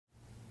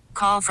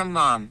call from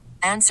mom.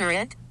 Answer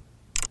it.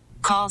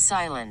 Call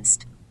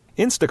silenced.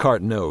 Instacart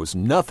knows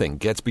nothing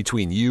gets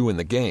between you and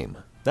the game.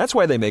 That's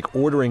why they make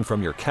ordering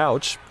from your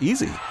couch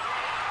easy.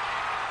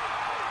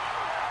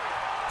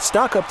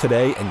 Stock up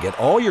today and get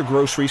all your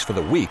groceries for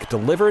the week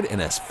delivered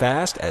in as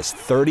fast as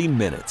 30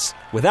 minutes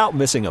without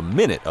missing a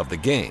minute of the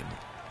game.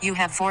 You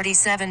have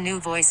 47 new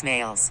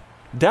voicemails.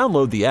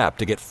 Download the app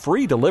to get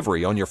free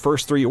delivery on your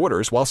first 3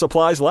 orders while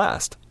supplies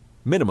last.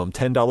 Minimum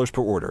 $10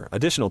 per order.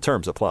 Additional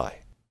terms apply.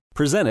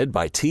 Presented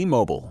by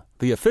T-Mobile,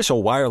 the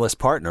official wireless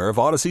partner of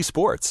Odyssey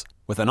Sports.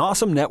 With an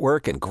awesome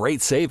network and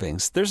great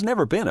savings, there's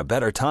never been a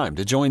better time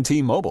to join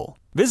T-Mobile.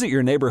 Visit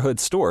your neighborhood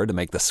store to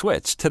make the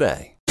switch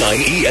today. 9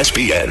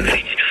 ESPN.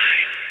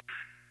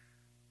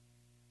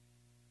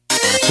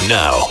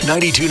 Now,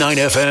 92.9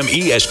 FM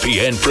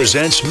ESPN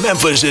presents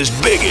Memphis'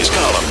 biggest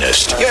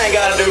columnist. You ain't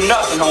got to do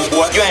nothing,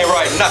 homeboy. You ain't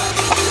writing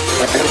nothing.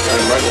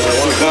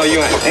 No,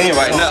 you ain't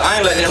writing nothing. I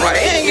ain't letting him write.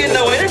 He ain't getting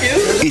no interview.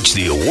 It's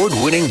the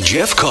award-winning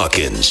Geoff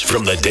Calkins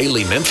from the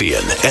Daily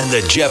Memphian and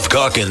the Geoff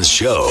Calkins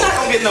Show. I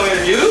don't get no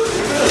interview.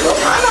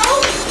 I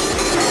know.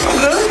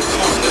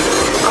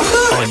 I'm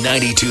good. On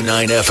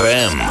 92.9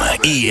 FM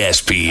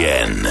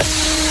ESPN.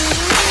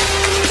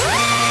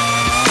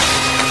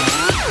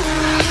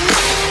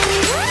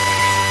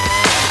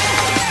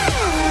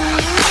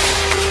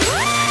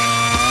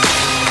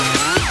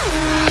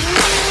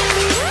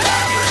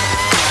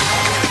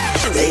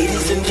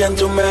 Ladies and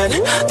gentlemen,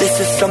 this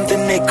is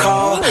something they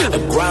call a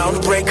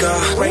groundbreaker.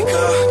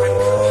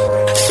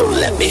 So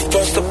let me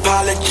first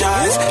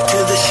apologize to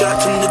the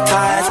shirts and the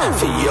ties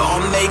for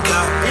your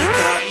makeup.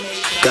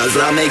 Cause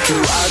I make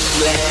you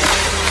ugly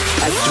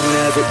as soon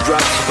as it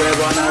drops. We're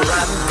on a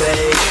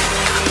rampage.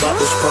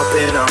 Bubbles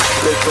popping up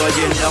before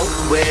you know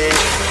it.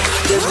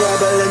 There's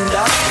rubble and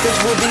dust, cause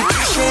we'll be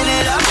pushing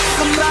it up.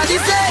 Somebody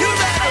say you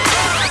better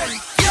run.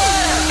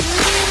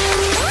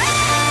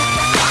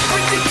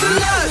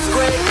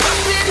 Great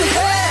up in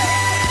here,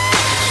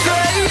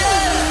 say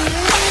yeah.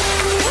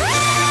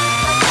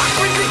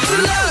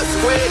 Ridiculous,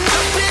 great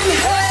up in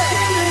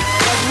here.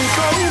 As we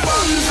throw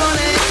bombs on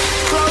it,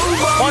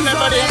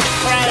 Friday.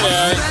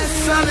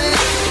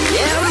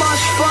 Yeah,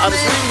 much fun. I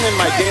was reading in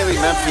my daily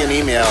Memphian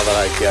email that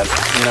I get,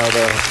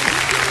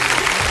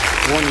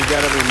 the one you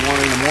get every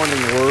morning, the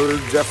morning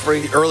word,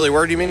 Jeffrey. Early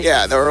word, you mean?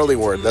 Yeah, the early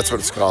word. That's what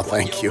it's called.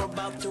 Thank you.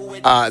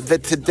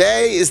 That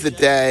today is the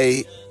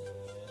day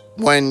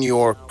when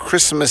your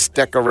Christmas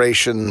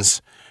decorations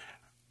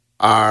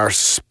are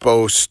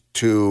supposed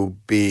to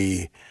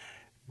be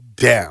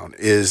down.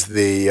 Is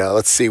the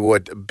let's see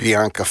what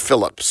Bianca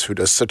Phillips, who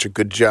does such a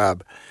good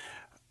job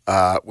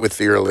with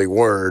the early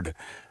word,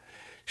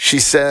 she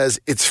says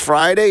it's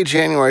Friday,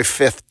 January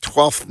 5th,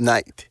 12th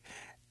night,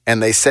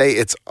 and they say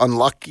it's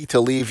unlucky to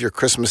leave your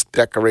Christmas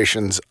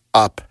decorations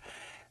up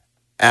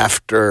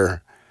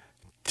after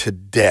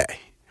today.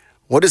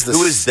 What is this?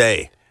 Who is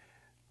they?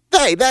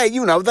 They,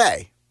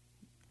 they.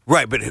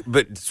 Right, but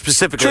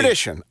specifically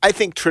tradition. I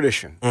think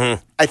tradition.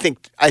 Mm-hmm. I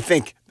think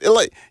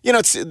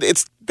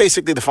it's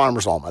basically the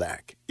Farmer's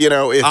Almanac.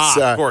 It's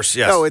of course,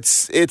 yes. No,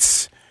 it's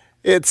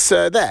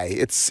they.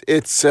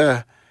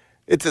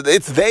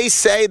 It's they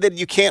say that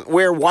you can't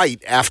wear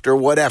white after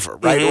whatever,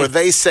 right? Mm-hmm. Or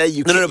they say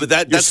you can't. No, but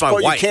that's my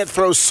wife. You can't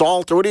throw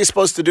salt, or what are you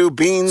supposed to do?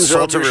 Beans,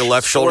 salt over your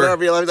left shoulder,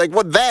 whatever you like. Like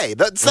what they?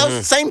 That's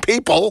the same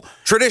people.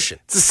 Tradition.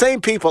 It's the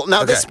same people.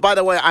 Now, this, by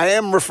the way, I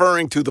am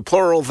referring to the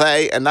plural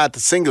they and not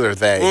the singular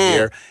they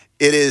here.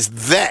 It is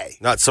they.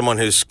 Not someone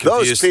who's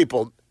confused. Those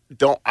people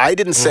don't. I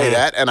didn't say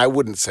that, and I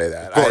wouldn't say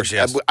that. Of course,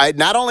 yes. I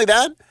not only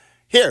that.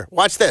 Here,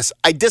 watch this.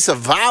 I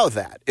disavow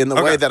that in the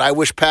way that I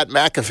wish Pat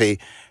McAfee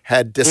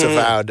had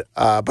disavowed.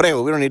 But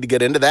anyway, we don't need to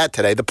get into that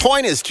today. The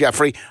point is,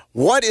 Jeffrey,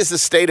 what is the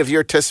state of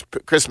your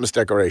Christmas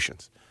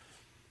decorations?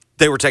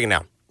 They were taken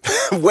down.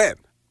 When?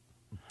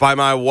 By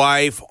my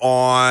wife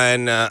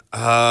on,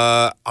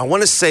 I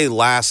want to say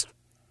last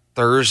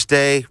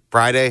Thursday,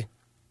 Friday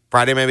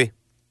maybe.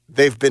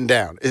 They've been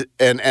down,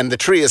 and the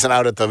tree isn't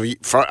out at the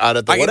front, out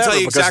at the whatever. I can tell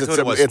you exactly what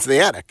it was. It's in the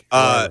attic.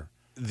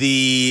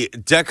 The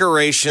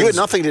decorations. You had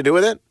nothing to do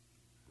with it?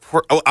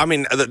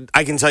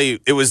 I can tell you,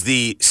 it was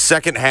the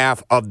second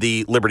half of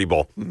the Liberty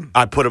Bowl.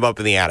 I put them up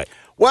in the attic.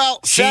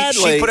 Well,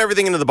 sadly, she put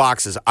everything into the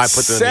boxes. I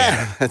put them in the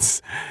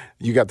attic.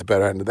 You got the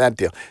better end of that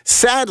deal.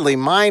 Sadly,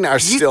 mine are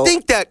still. You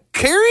think that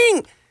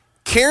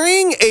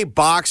carrying a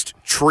boxed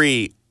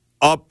tree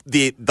up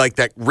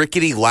that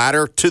rickety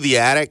ladder to the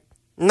attic,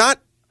 not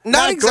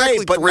exactly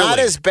great, but thrilling. Not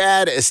as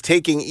bad as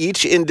taking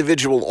each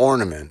individual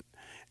ornament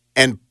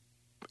and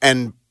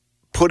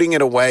putting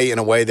it away in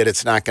a way that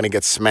it's not going to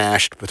get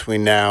smashed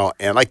between now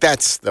and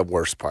that's the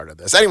worst part of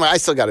this. Anyway, I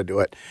still got to do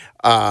it.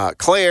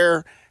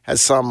 Claire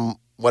has some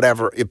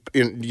whatever.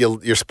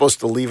 You're supposed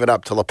to leave it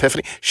up till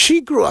Epiphany.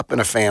 She grew up in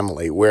a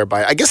family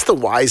whereby I guess the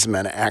wise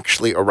men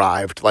actually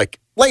arrived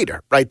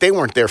later, right? They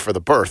weren't there for the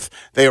birth.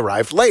 They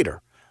arrived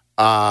later.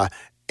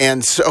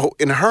 And so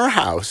in her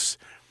house,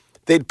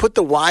 they'd put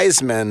the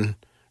wise men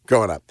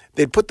growing up.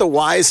 They'd put the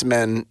wise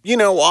men,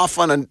 off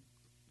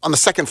on the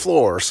second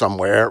floor or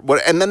somewhere,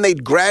 and then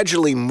they'd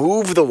gradually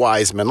move the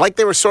wise men, like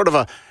they were sort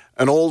of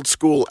an old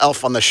school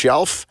Elf on the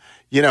Shelf.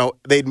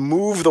 They'd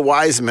move the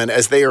wise men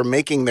as they are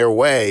making their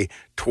way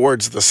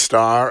towards the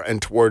star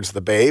and towards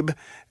the babe,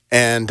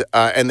 and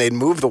they'd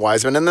move the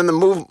wise men, and then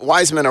the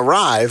wise men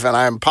arrive. And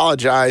I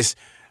apologize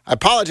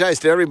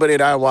to everybody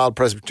at Idlewild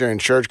Presbyterian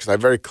Church because I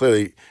very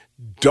clearly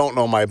don't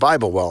know my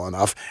Bible well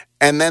enough.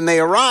 And then they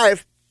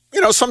arrive,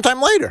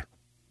 sometime later.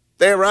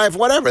 They arrive,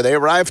 whatever. They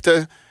arrive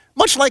to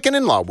much like an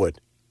in-law would,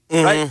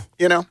 right?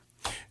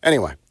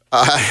 Anyway,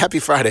 happy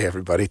Friday,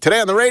 everybody. Today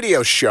on the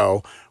radio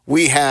show,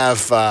 we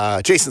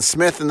have Jason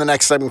Smith in the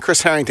next segment.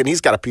 Chris Harrington,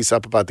 he's got a piece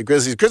up about the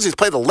Grizzlies. Grizzlies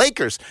play the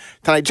Lakers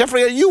tonight.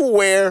 Jeffrey, are you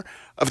aware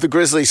of the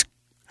Grizzlies,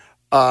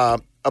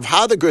 of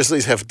how the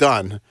Grizzlies have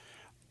done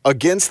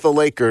against the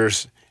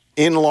Lakers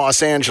in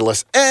Los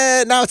Angeles?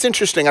 Now it's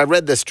interesting. I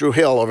read this. Drew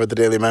Hill over at the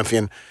Daily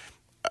Memphian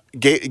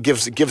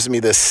gives me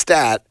this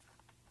stat,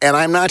 and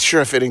I'm not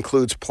sure if it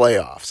includes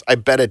playoffs. I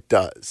bet it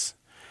does.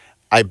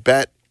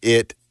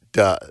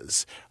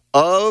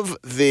 Of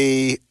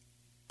the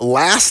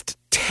last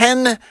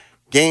 10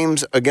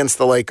 games against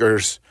the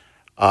Lakers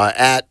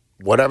at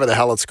whatever the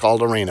hell it's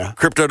called arena.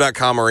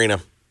 Crypto.com arena.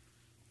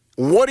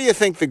 What do you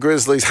think the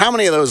Grizzlies, how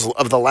many of those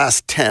of the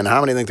last 10,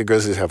 how many do you think the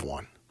Grizzlies have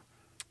won?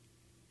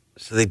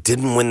 So they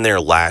didn't win there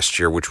last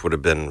year, which would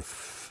have been,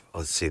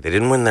 they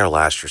didn't win there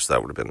last year, so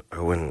that would have been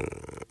 0-.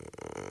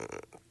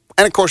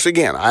 And of course,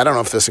 again, I don't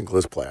know if this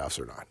includes playoffs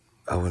or not.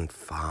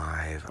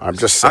 0-5. I'm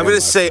just saying. I'm going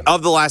to say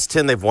of the last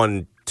 10, they've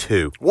won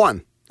 2.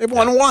 One. They've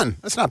won 1.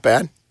 That's not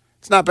bad.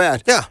 It's not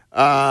bad. Yeah.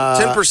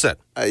 10%.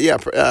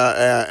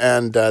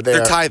 And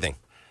they're tithing.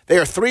 They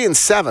are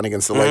 3-7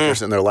 against the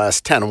Lakers in their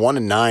last 10.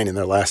 1-9 in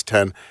their last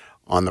 10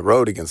 on the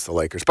road against the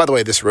Lakers. By the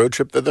way, this road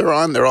trip that they're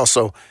on, they're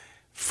also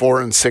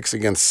 4-6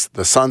 against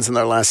the Suns in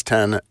their last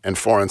 10 and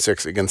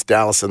 4-6 against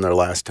Dallas in their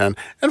last 10.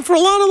 And for a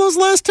lot of those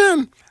last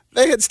 10,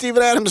 they had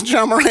Steven Adams and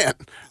John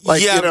Morant.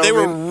 They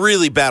were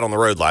really bad on the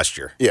road last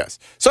year. Yes.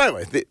 So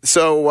anyway,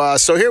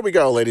 so here we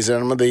go, ladies and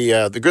gentlemen.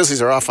 The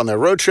Grizzlies are off on their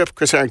road trip.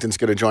 Chris Harrington's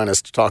going to join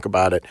us to talk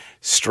about it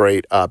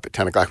straight up at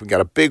 10 o'clock. We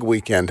got a big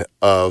weekend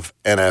of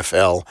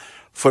NFL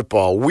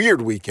football,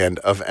 weird weekend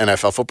of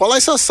NFL football. I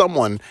saw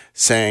someone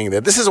saying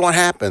that this is what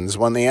happens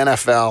when the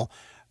NFL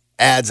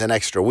adds an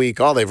extra week.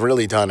 All they've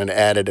really done and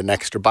added an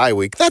extra bye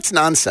week. That's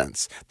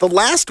nonsense. The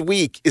last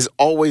week is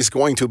always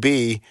going to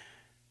be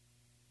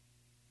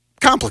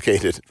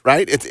complicated,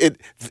 right?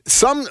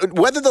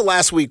 Whether the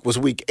last week was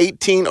week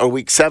 18 or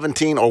week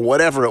 17 or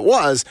whatever it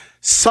was,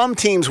 some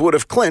teams would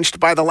have clinched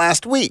by the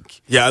last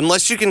week. Yeah,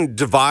 unless you can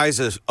devise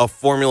a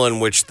formula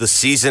in which the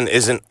season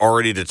isn't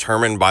already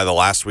determined by the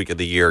last week of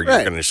the year,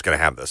 you're just going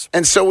to have this.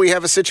 And so we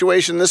have a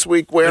situation this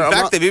week where... In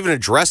fact, they've even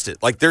addressed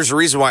it. Like, there's a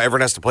reason why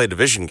everyone has to play a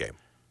division game.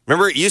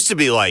 Remember, it used to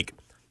be like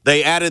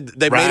they made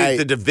it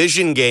the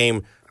division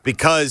game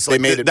because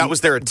that was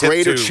their attempt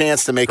greater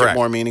chance to make it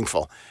more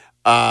meaningful.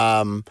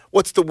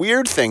 What's the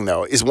weird thing,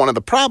 though, is one of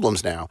the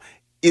problems now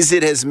is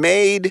it has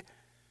made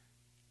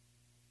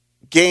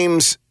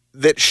games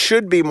that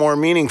should be more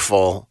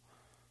meaningful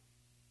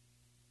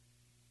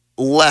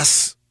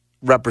less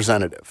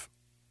representative.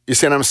 You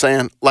see what I'm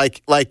saying?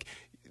 Like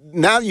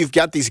now you've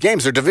got these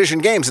games, they're division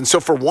games, and so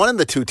for one of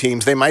the two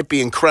teams, they might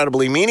be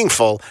incredibly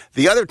meaningful.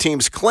 The other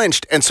team's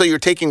clinched, and so you're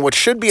taking what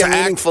should be a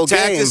meaningful game.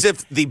 To act as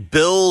if the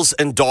Bills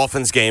and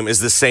Dolphins game is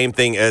the same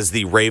thing as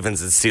the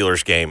Ravens and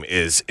Steelers game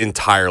is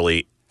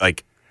entirely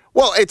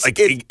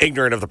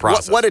ignorant of the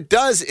process. What it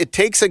does, it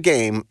takes a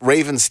game,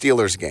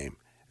 Ravens-Steelers game,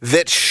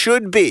 that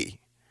should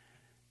be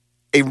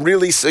a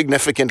really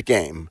significant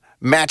game,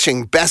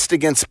 matching best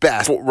against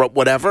best,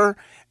 whatever,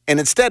 and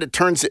instead it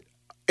turns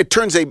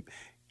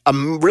a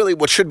really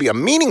what should be a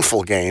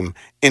meaningful game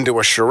into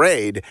a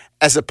charade,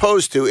 as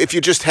opposed to if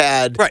you just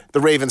had the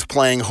Ravens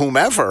playing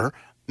whomever,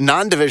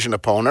 non-division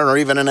opponent or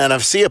even an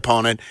NFC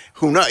opponent,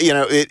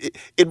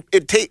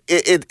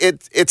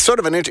 it's sort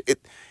of an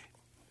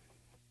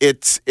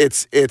it's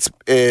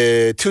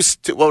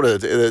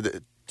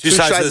two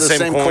sides of the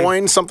same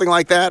coin, something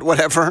like that,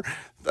 whatever.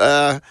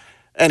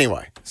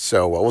 Anyway,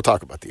 so we'll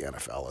talk about the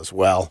NFL as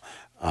well.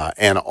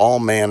 And all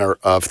manner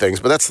of things.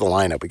 But that's the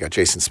lineup. We got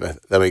Jason Smith.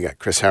 Then we got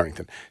Chris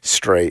Harrington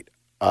straight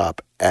up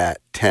at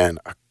 10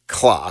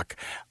 o'clock.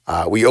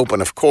 We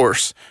open, of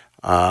course,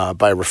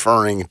 by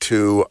referring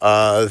to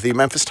the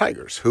Memphis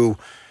Tigers, who,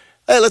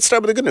 let's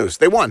start with the good news.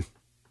 They won.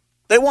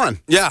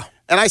 Yeah.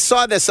 And I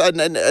saw this.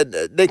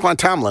 Naquan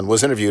Tomlin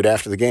was interviewed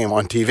after the game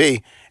on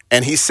TV,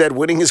 and he said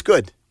winning is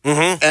good.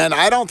 Mm-hmm. And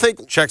I don't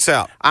think... Checks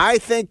out. I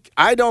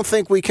don't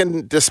think we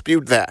can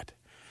dispute that.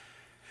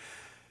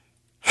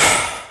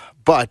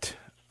 But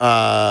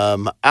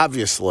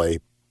obviously,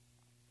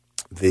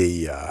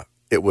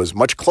 it was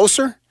much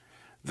closer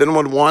than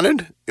one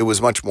wanted. It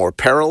was much more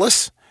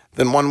perilous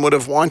than one would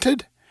have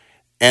wanted,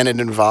 and it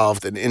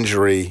involved an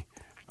injury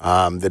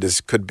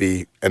that could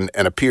be and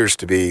appears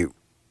to be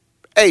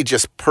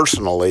just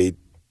personally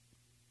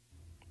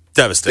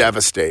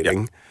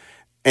devastating, yep.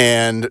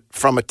 And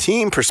from a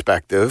team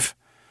perspective,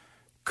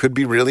 could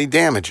be really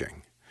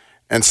damaging.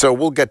 And so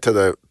we'll get to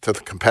the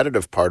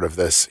competitive part of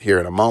this here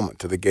in a moment,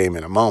 to the game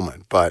in a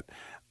moment. But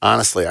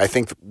honestly, I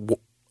think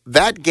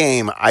that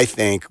game, I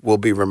think, will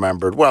be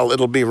remembered. Well,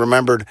 it'll be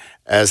remembered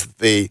as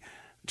the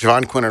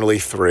Javon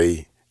Quinterly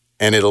 3,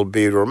 and it'll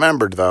be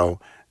remembered, though,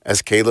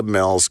 as Caleb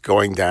Mills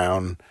going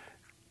down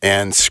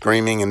and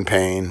screaming in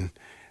pain.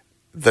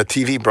 The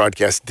TV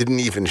broadcast didn't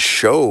even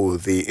show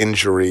the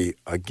injury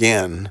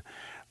again.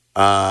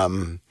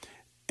 And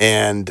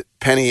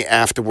Penny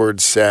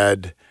afterwards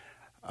said,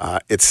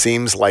 it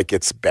seems like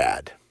it's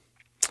bad.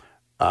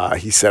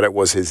 He said it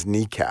was his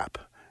kneecap,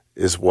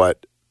 is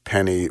what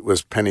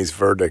Penny's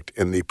verdict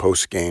in the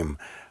post-game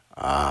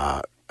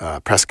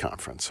press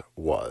conference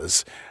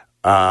was.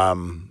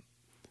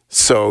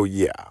 So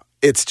yeah,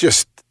 it's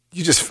just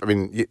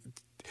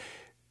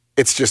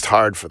it's just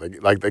hard for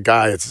the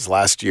guy. It's his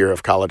last year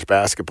of college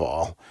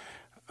basketball.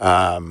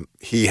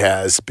 He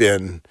has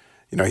been,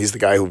 he's the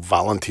guy who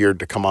volunteered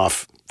to come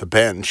off the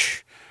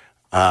bench.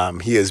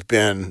 He has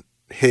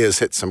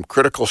hit some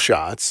critical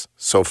shots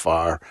so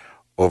far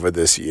over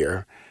this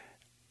year.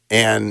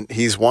 And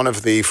he's one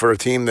of for a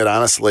team that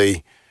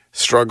honestly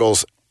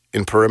struggles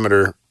in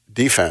perimeter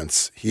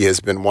defense, he has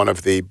been one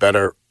of the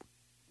better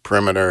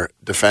perimeter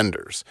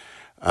defenders.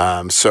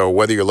 So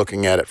whether you're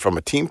looking at it from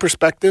a team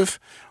perspective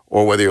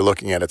or whether you're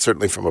looking at it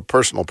certainly from a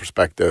personal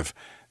perspective,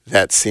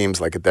 that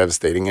seems like a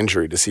devastating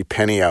injury to see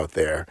Penny out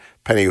there.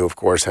 Penny, who, of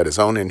course, had his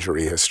own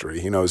injury history.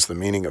 He knows the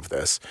meaning of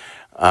this.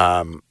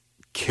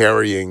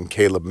 Carrying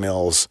Caleb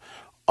Mills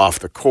off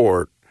the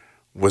court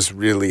was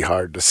really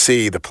hard to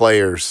see. The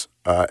players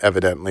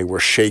evidently were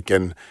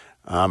shaken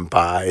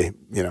by,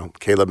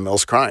 Caleb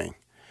Mills crying.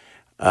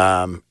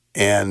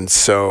 And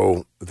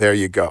so there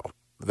you go.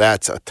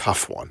 That's a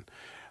tough one.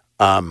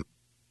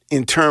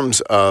 In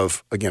terms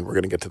of, again, we're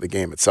going to get to the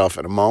game itself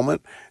in a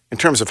moment. In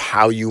terms of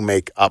how you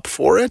make up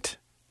for it,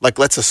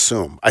 let's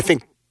assume. I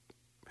think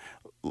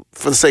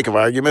for the sake of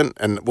argument,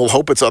 and we'll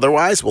hope it's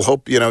otherwise. We'll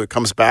hope, it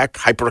comes back,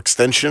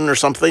 hyperextension or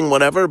something,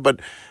 whatever. But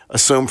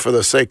assume for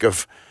the sake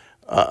of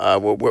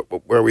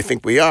where we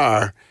think we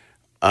are,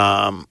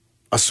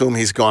 assume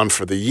he's gone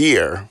for the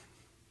year.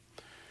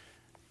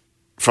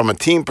 From a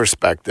team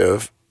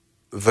perspective,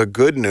 the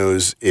good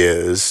news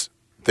is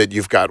that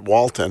you've got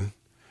Walton,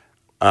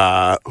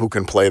 who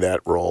can play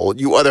that role.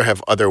 You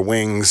have other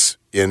wings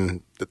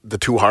in the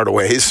two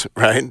Hardaways,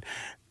 right?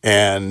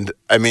 And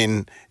I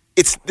mean,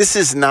 this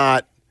is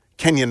not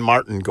Kenyon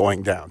Martin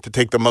going down, to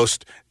take the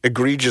most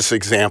egregious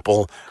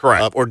example,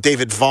 correct, or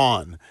David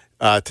Vaughn,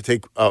 to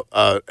take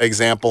an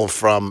example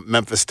from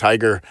Memphis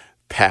Tiger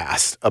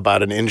past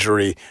about an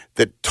injury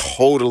that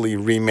totally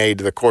remade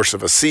the course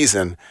of a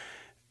season.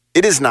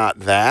 It is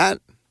not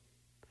that.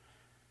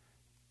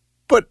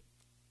 But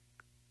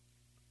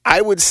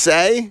I would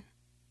say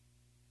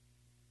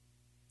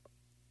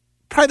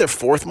probably their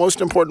fourth most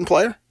important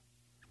player.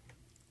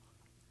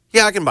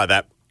 Yeah, I can buy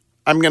that.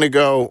 I'm gonna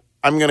go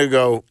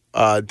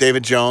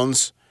David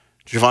Jones,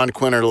 Javon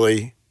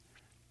Quinterly,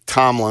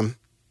 Tomlin,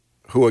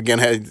 who again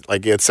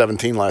he had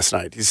 17 last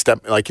night. He's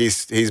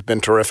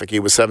been terrific. He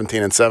was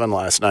 17 and 7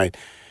 last night.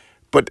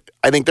 But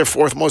I think their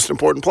fourth most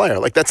important player.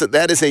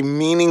 That is a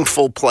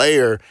meaningful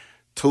player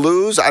to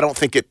lose. I don't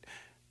think it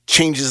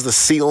changes the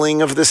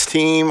ceiling of this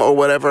team or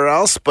whatever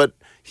else, but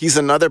he's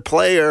another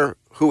player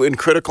who in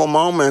critical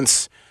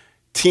moments,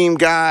 team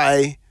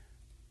guy,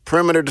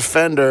 perimeter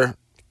defender,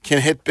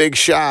 can hit big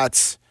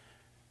shots.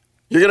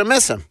 You're going to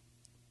miss him.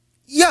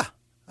 Yeah.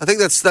 I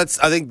think I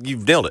think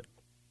you've nailed it.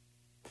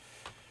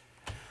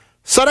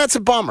 So that's a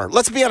bummer.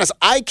 Let's be honest.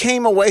 I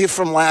came away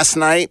from last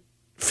night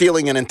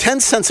feeling an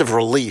intense sense of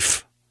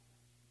relief,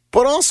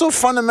 but also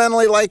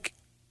fundamentally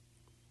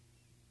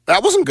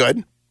that wasn't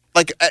good.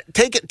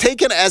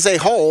 Taken as a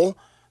whole,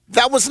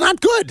 that was not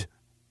good,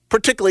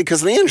 particularly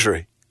because of the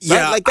injury.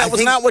 Yeah, that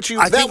was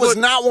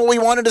not what we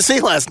wanted to see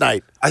last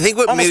night. I think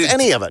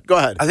any of it. Go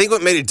ahead. I think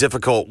what made it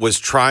difficult was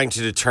trying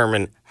to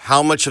determine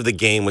how much of the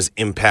game was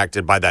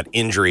impacted by that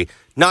injury.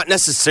 Not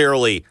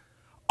necessarily,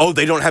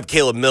 they don't have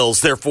Caleb Mills,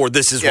 therefore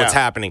this is what's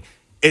happening.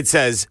 It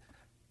says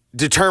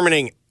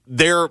determining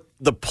the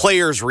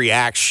player's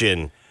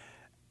reaction.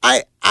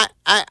 I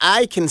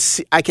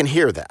can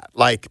hear that.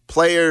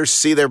 Players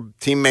see their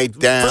teammate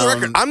down. For the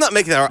record, I'm not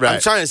making that. Right.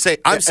 I'm trying to say.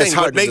 I'm saying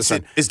what makes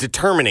it is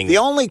determining.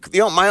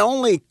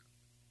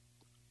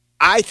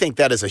 I think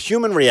that is a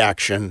human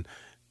reaction.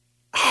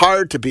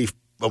 Hard to be.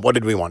 What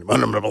did we want?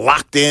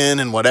 Locked in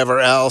and whatever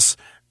else,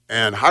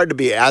 and hard to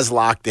be as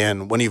locked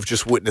in when you've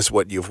just witnessed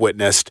what you've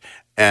witnessed.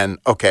 And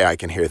okay, I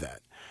can hear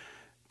that.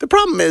 The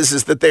problem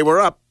is that they were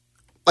up.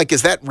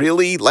 Is that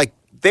really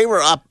they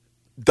were up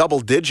double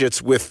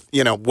digits with,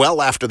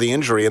 well after the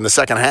injury in the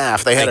second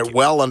half. They had it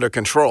well under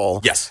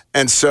control. Yes.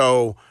 And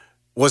so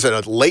was it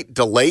a late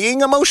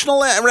delaying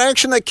emotional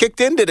reaction that kicked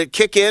in? Did it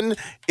kick in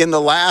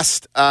the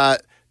last,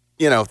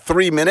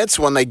 3 minutes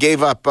when they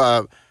gave up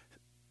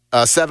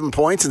 7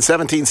 points in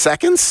 17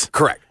 seconds?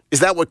 Correct.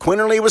 Is that what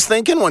Quinterly was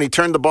thinking when he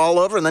turned the ball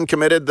over and then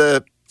committed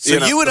the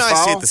So you and I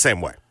foul? see it the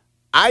same way.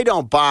 I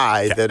don't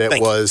buy that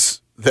it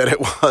was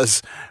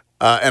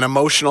an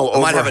emotional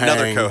overhang. I might have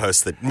another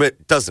co-host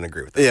that doesn't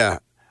agree with that. Yeah.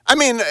 I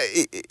mean,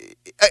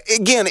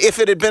 again, if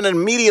it had been an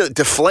immediate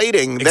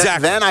deflating,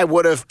 then I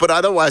would have. But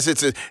otherwise,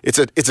 it's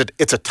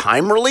a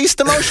time released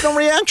emotional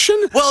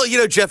reaction. Well,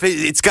 Jeff,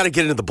 it's got to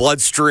get into the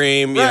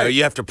bloodstream. Right.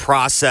 You have to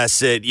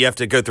process it. You have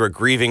to go through a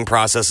grieving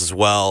process as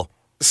well.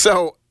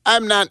 So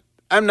I'm not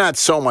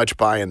so much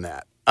buying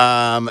that.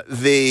 But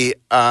it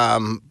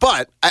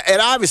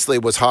obviously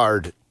was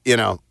hard.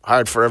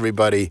 Hard for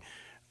everybody.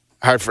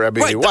 Hard for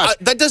everybody to watch.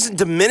 That doesn't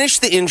diminish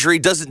the injury.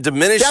 Doesn't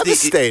diminish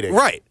devastating.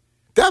 Right.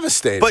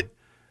 Devastating.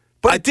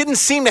 But it didn't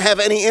seem to have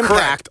any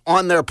impact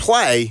on their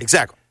play.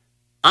 Exactly.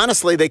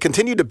 Honestly, they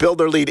continued to build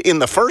their lead in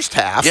the first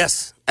half.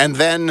 Yes. And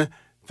then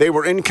they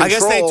were in control. I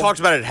guess they talked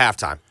about it at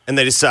halftime, and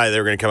they decided they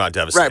were going to come out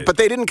devastated. Right, but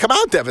they didn't come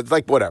out devastated.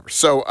 Like, whatever.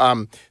 So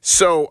I'll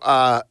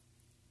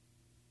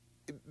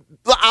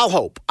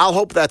hope. I'll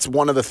hope that's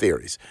one of the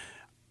theories.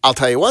 I'll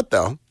tell you what,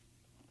 though.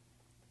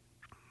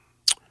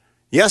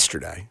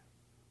 Yesterday,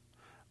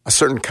 a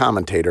certain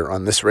commentator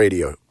on this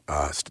radio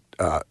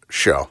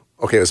show,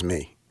 okay, it was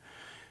me,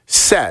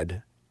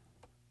 said,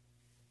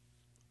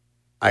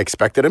 I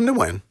expected him to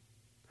win.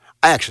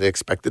 I actually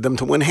expected them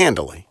to win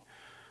handily.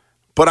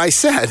 But I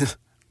said,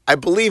 I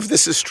believe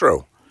this is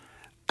true.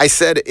 I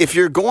said, if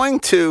you're going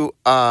to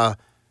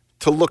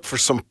look for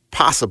some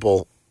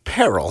possible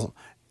peril,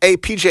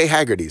 P.J.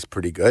 Haggerty's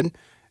pretty good.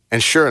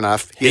 And sure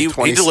enough, he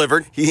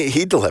delivered.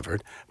 He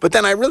delivered. But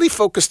then I really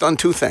focused on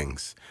two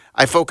things.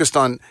 I focused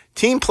on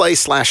team play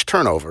 /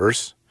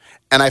 turnovers,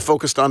 and I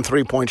focused on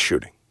three-point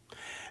shooting.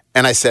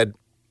 And I said,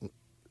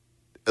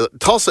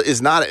 Tulsa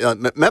is not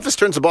Memphis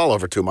turns the ball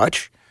over too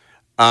much.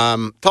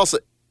 Tulsa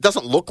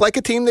doesn't look like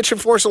a team that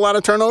should force a lot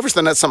of turnovers.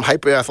 They're not some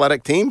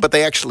hyper-athletic team, but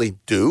they actually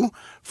do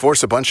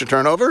force a bunch of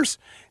turnovers.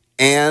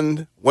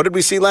 And what did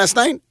we see last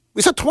night?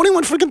 We saw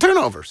 21 freaking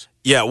turnovers.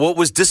 Yeah, what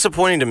was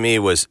disappointing to me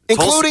was...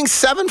 Including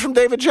 7 from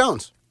David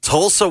Jones.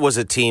 Tulsa was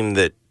a team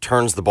that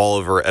turns the ball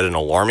over at an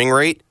alarming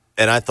rate,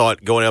 and I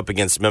thought going up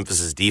against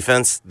Memphis's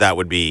defense, that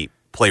would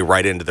play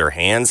right into their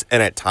hands,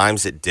 and at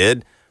times it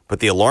did. But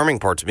the alarming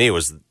part to me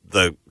was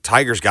the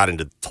Tigers got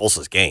into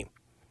Tulsa's game.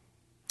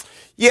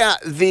 Yeah,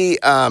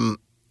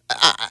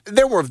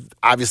 there were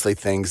obviously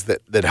things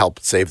that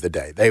helped save the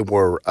day. They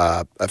were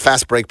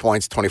fast break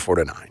points,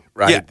 24-9,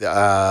 right?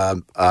 Yeah.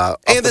 And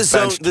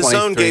the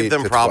zone gave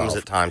them problems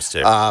at times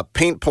too.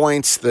 Paint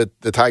points, the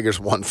Tigers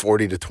won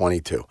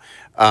 40-22.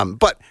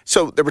 But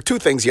so there were two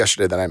things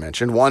yesterday that I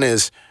mentioned. One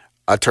is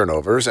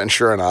turnovers, and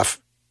sure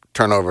enough,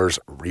 turnovers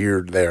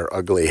reared their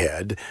ugly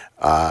head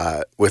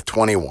with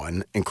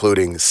 21,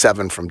 including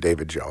 7 from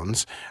David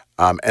Jones,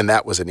 and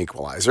that was an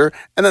equalizer.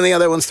 And then the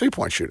other one's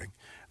three-point shooting.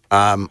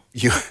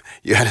 You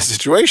had a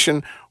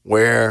situation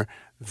where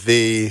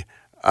the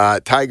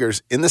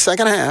Tigers in the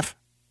second half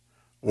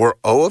were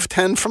 0 of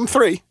 10 from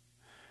 3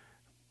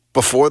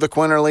 before the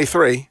Quinterly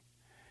 3.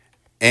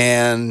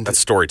 And that's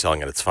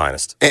storytelling at its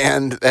finest.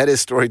 And that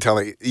is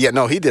storytelling. Yeah,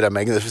 no, he did a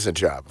magnificent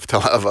job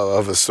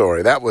of a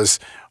story. That was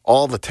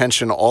all the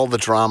tension, all the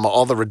drama,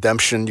 all the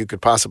redemption you could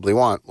possibly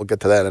want. We'll get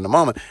to that in a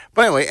moment.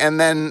 But anyway,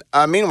 and then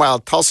meanwhile,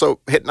 Tulsa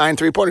hit 9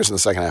 3-pointers in the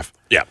second half.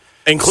 Yeah.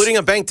 Including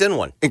a banked-in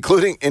one.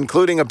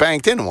 Including a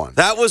banked-in one.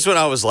 That was when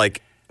I was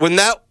like, when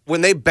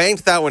they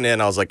banked that one in,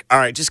 I was like, all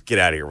right, just get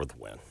out of here with the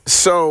win.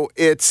 So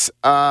it's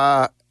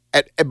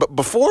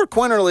before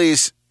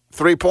Quinterly's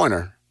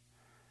three-pointer,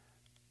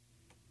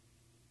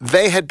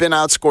 they had been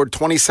outscored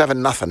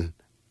 27-0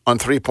 on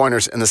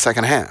three-pointers in the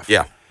second half.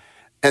 Yeah.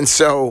 And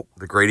so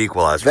the great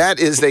equalizer.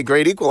 That is the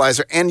great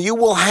equalizer. And you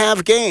will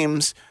have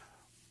games.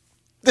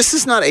 This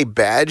is not a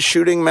bad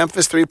shooting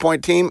Memphis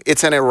three-point team.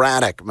 It's an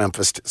erratic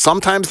Memphis.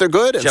 Sometimes they're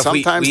good, and Jeff,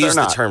 sometimes we they're use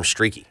not. The term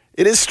streaky.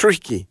 It is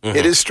streaky. Mm-hmm.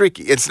 It is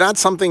streaky. It's not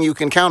something you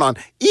can count on.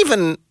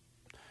 Even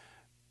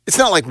it's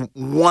not like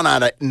 1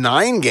 out of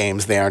 9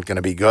 games they aren't going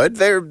to be good.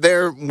 They're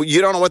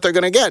you don't know what they're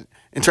going to get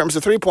in terms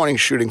of three-point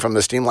shooting from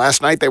this team.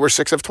 Last night they were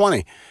 6 of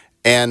 20.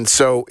 And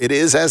so it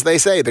is, as they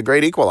say, the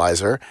great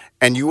equalizer.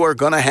 And you are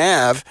going to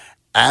have,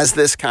 as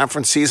this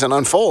conference season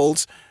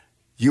unfolds,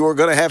 you are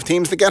going to have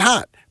teams that get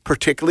hot,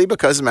 particularly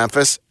because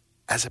Memphis,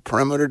 as a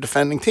perimeter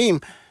defending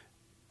team,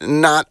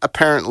 not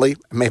apparently,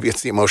 maybe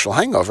it's the emotional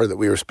hangover that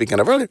we were speaking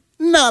of earlier,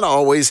 not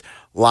always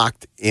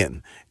locked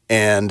in.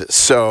 And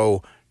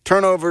so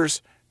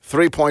turnovers,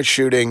 three-point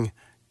shooting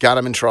got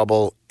them in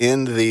trouble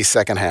in the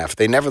second half.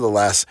 They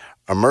nevertheless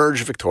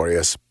emerged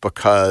victorious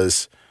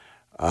because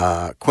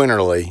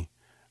Quinterly,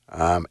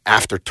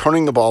 after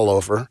turning the ball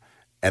over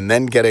and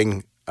then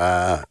committing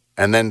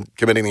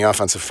the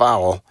offensive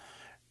foul,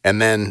 and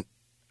then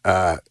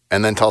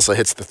Tulsa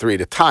hits the 3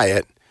 to tie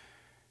it.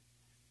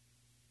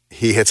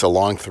 He hits a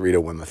long 3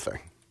 to win the thing,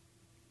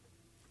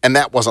 and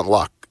that wasn't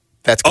luck.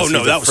 That's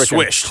that was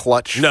swished.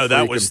 Clutch. No,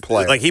 that was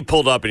play. Like he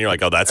pulled up, and you're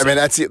like, oh, that's. I mean,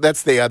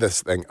 that's the other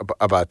thing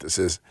about this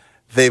is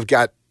they've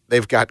got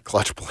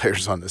clutch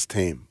players on this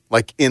team.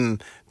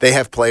 They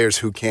have players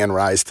who can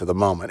rise to the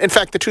moment. In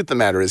fact, the truth of the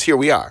matter is, here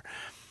we are.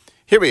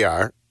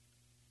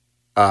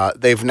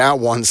 They've now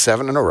won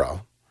 7 in a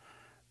row.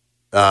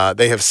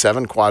 They have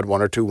 7 quad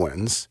 1 or 2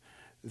 wins.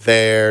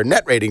 Their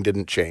net rating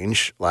didn't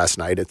change last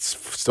night. It's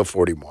still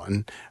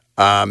 41.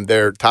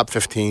 They're top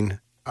 15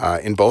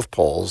 in both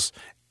polls,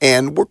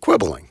 and we're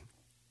quibbling,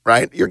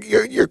 right?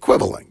 You're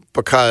quibbling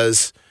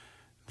because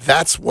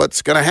that's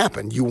what's going to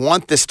happen. You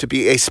want this to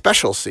be a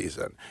special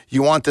season.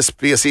 You want this to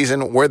be a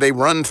season where they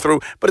run through.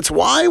 But it's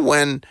why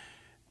when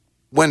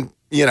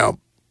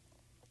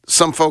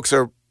some folks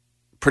are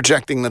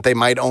projecting that they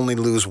might only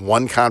lose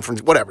one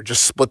conference, whatever,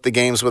 just split the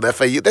games with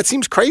FAU. That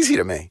seems crazy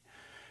to me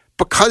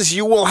because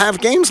you will have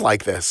games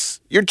like this.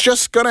 You're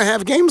just going to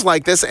have games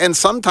like this, and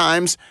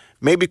sometimes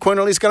maybe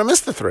Quinterly's going to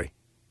miss the 3.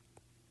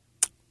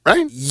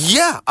 Right?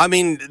 Yeah. I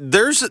mean,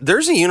 there's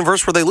a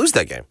universe where they lose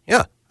that game.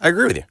 Yeah, I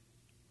agree with you.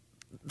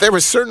 There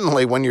was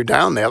certainly when you're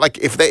down there, like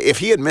if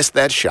he had missed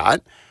that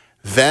shot,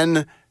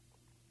 then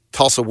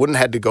Tulsa wouldn't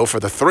have had to go for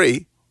the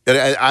 3.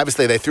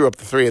 Obviously, they threw up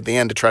the 3 at the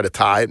end to try to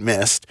tie. It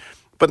missed.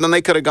 But then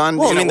they could have gone,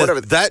 whatever.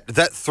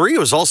 That 3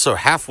 was also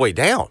halfway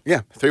down.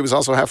 Yeah, 3 was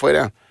also halfway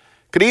down.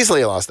 Could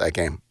easily have lost that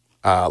game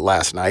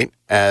last night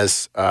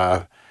as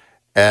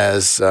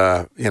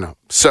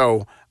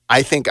So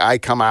I think I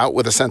come out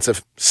with a sense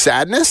of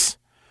sadness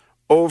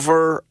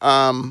over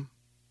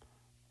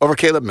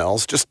Caleb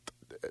Mills. Just,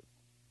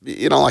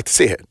 you don't like to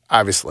see it,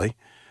 obviously.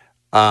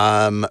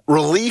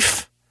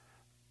 Relief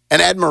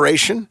and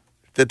admiration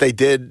that they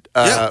did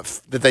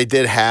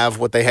have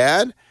what they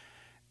had,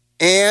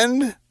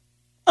 and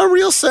a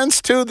real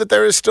sense too that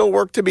there is still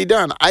work to be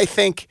done. I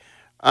think,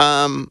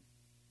 the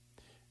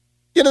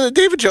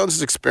David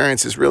Jones'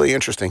 experience is really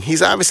interesting.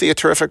 He's obviously a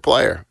terrific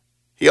player.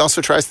 He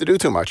also tries to do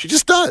too much. He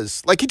just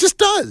does. He just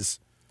does.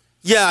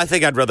 Yeah, I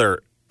think I'd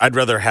rather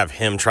have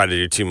him try to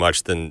do too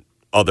much than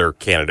other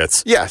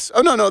candidates. Yes.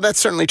 Oh no, that's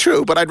certainly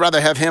true. But I'd rather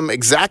have him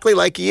exactly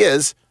like he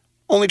is,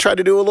 only try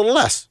to do a little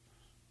less.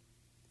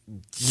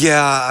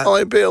 Yeah,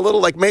 only be a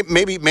little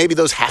maybe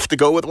those have to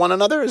go with one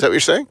another. Is that what you're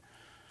saying?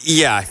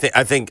 Yeah, I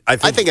think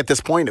at this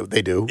point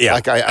they do. Yeah,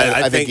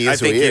 I think he is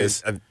who he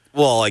is.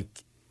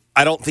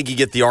 I don't think you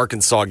get the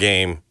Arkansas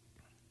game,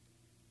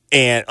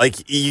 and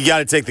you got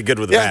to take the good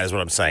with the bad. Is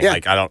what I'm saying. Yeah.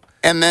 I don't.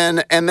 And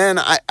then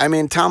I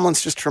mean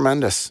Tomlin's just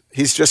tremendous.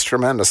 He's just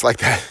tremendous.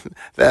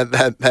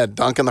 That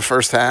dunk in the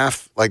first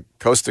half,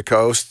 coast to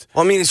coast.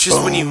 Well, I mean, it's just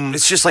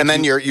it's just like, and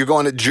then you're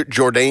going to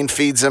Jourdain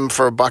feeds him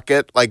for a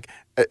bucket.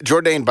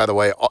 Jourdain, by the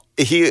way,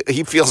 he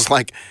feels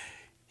like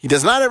he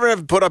does not ever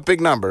have put up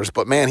big numbers,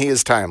 but man, he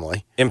is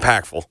timely,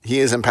 impactful. He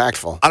is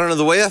impactful. I don't know.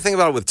 The way I think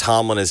about it with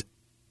Tomlin is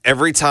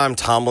every time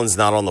Tomlin's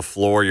not on the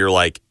floor, you're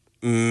like,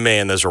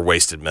 man, those are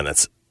wasted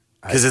minutes.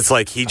 Because it's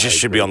he just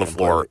should be on the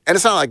floor. And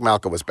it's not like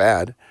Malcolm was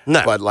bad.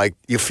 No. But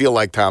you feel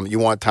like you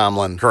want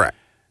Tomlin. Correct.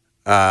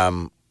 I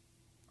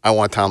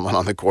want Tomlin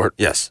on the court.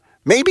 Yes.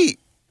 Maybe.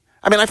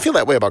 I mean, I feel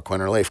that way about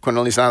Quinterly. If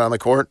Quinterly's not on the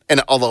court,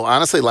 and although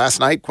honestly, last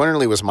night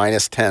Quinterly was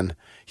minus 10.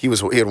 He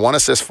had 1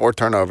 assist, 4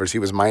 turnovers. He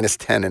was minus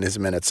 10 in his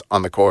minutes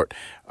on the court.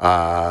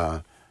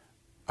 Whereas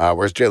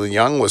Jalen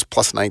Young was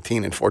plus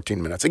 19 in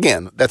 14 minutes.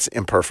 Again, that's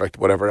imperfect,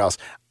 whatever else.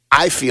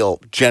 I feel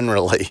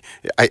generally,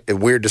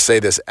 weird to say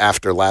this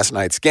after last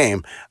night's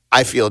game,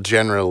 I feel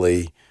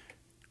generally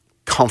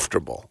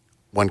comfortable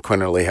when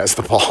Quinterly has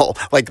the ball.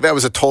 That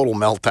was a total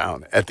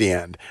meltdown at the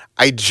end.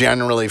 I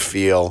generally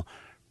feel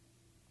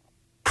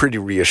pretty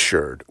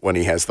reassured when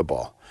he has the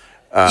ball.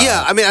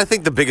 Yeah, I mean, I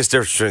think the biggest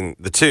difference between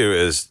the two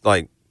is,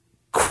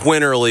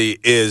 Quinterly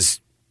is,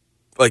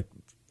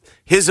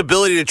 his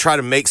ability to try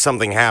to make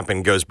something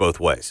happen goes both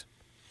ways.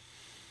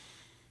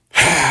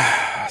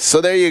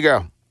 So there you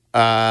go.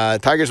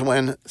 Tigers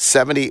win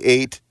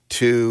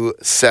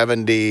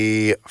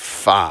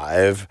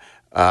 78-75.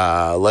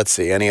 Let's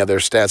see. Any other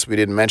stats we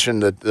didn't mention?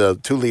 The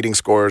 2 leading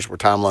scorers were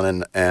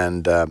Tomlin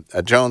and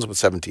Jones with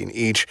 17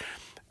 each.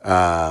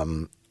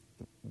 Walton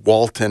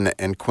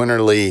and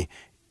Quinterly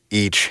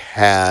each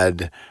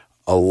had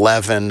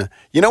 11.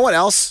 You know what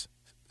else?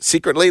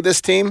 Secretly,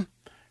 this team?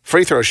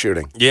 Free throw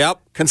shooting.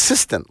 Yep.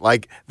 Consistent.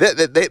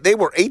 They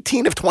were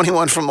 18 of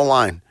 21 from the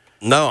line.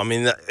 No, I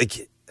mean...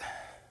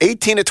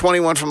 18 of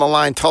 21 from the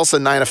line. Tulsa,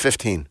 9 of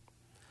 15.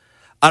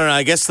 I don't know.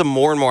 I guess the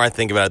more and more I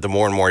think about it, the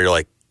more and more you're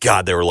like,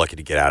 God, they were lucky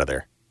to get out of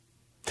there.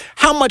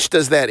 How much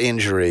does that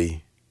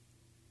injury...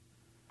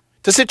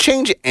 Does it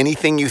change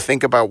anything you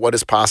think about what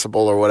is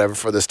possible or whatever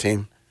for this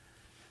team?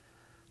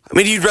 I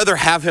mean, you'd rather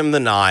have him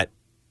than not.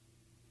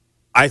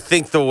 I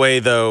think the way,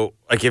 though,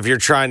 if you're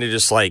trying to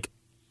just,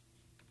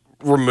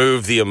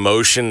 remove the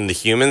emotion, the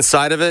human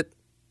side of it,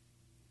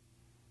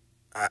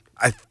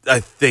 I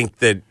think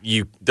that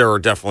there are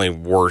definitely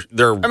worse.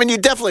 There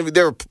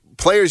are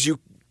players you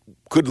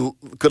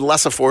could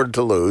less afford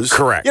to lose.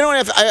 Correct. You know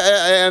what? I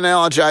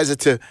analogize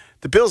it to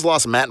the Bills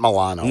lost Matt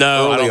Milano.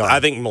 No, I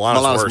think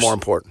Milano's worse. More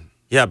important.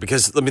 Yeah,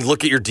 because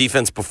look at your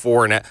defense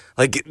before and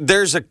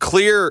there's a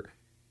clear,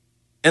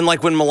 and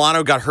when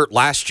Milano got hurt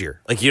last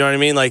year, you know what I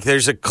mean?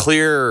 There's a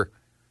clear.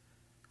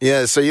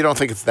 Yeah, so you don't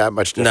think it's that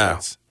much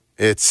difference?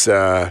 No, it's.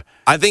 I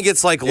think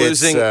it's like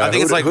losing. I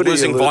think it's like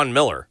losing Von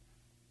Miller.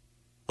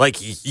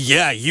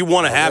 You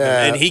want to have him,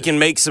 and he can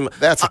make some.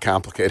 That's a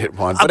complicated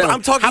one. But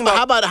I'm talking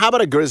about how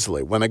about a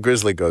Grizzly when a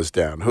Grizzly goes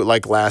down? Who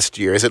last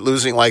year is it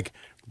losing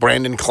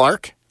Brandon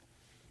Clark?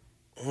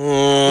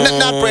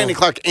 Not Brandon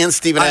Clark and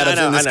Steven Adams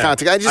in this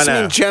context. I just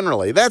mean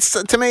generally.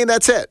 To me,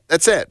 that's it.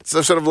 That's it.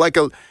 So sort of like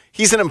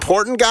he's an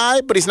important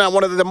guy, but he's not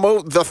one of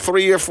the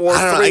 3 or 4.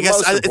 I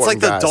guess it's like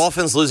the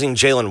Dolphins losing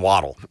Jalen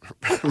Waddle.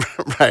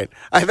 Right.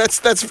 I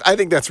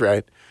think that's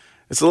right.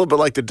 It's a little bit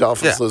like the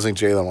Dolphins losing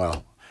Jalen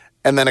Waddle.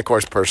 And then, of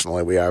course,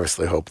 personally, we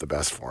obviously hope the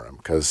best for him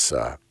because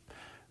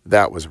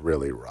that was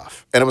really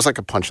rough. And it was like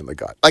a punch in the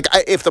gut. Like,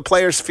 if the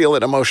players feel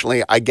it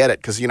emotionally, I get it.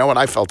 Because you know what?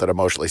 I felt it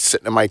emotionally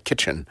sitting in my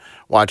kitchen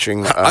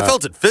watching. I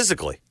felt it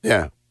physically.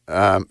 Yeah.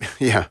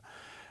 Yeah.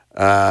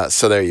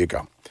 So there you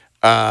go.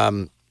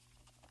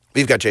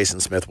 We've got Jason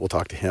Smith. We'll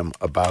talk to him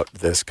about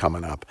this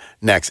coming up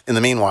next. In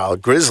the meanwhile,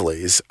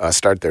 Grizzlies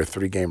start their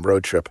 3-game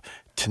road trip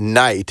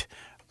tonight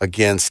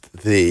against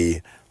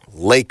the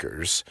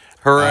Lakers.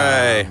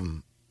 Hooray.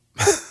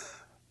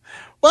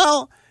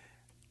 Well,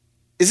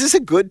 is this a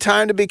good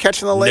time to be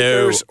catching the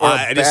Lakers or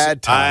a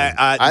bad time?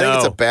 I think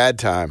it's a bad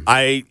time.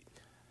 I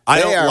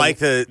don't like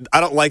that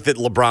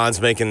LeBron's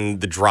making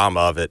the drama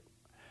of it.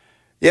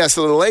 Yeah,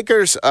 so the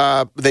Lakers,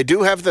 they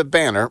do have the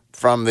banner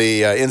from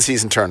the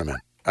in-season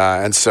tournament,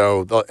 and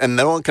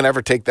no one can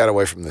ever take that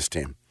away from this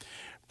team.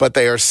 But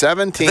they are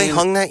 17. Have they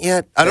hung that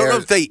yet? I don't know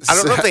if they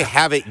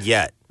have it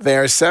yet. They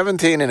are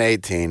 17 and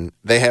 18.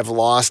 They have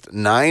lost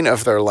 9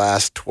 of their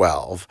last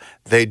 12.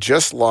 They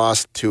just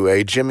lost to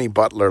a Jimmy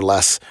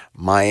Butler-less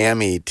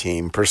Miami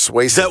team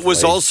persuasively. That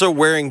was also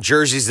wearing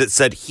jerseys that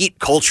said Heat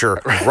culture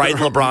right in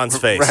LeBron's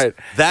face. Right.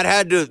 That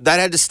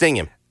had to sting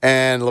him.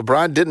 And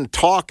LeBron didn't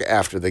talk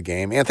after the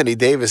game. Anthony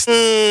Davis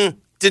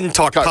didn't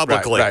talk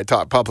publicly. Right,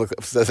 talk publicly.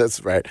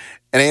 That's right.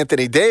 And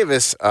Anthony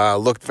Davis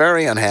looked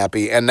very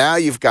unhappy. And now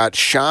you've got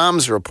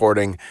Shams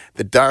reporting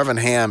that Darvin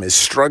Ham is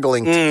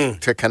struggling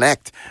to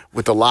connect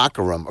with the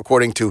locker room,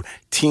 according to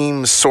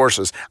team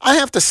sources. I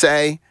have to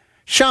say,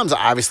 Shams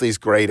obviously is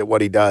great at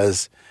what he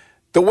does.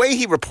 The way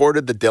he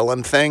reported the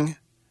Dillon thing,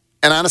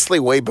 and honestly,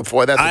 way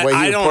before that, the way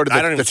he reported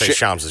I don't even say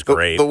Shams is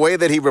great. The way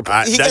that he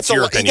reported. That's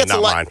your opinion,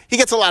 not mine. He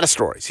gets a lot of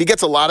stories. He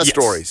gets a lot of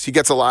stories. He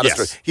breaks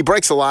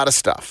a lot of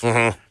stuff.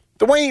 Mm-hmm.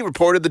 The way he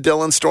reported the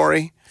Dillon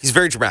story. He's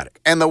very dramatic.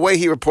 And the way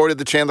he reported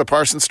the Chandler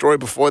Parsons story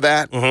before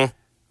that. Mm-hmm.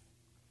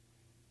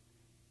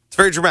 It's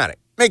very dramatic.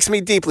 Makes me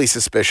deeply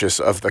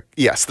suspicious of the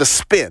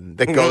spin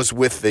that goes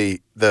with the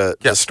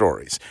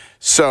stories.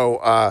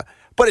 So,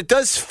 but it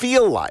does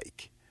feel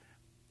like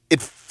a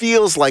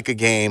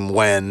game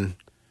when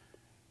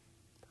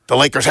the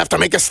Lakers have to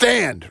make a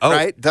stand,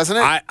 right? Doesn't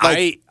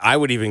it? I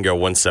would even go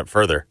one step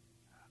further.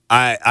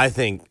 I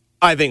think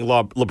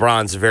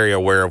LeBron's very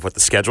aware of what the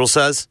schedule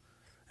says.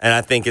 And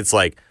I think it's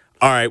like,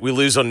 all right, we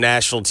lose on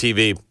national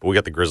TV, but we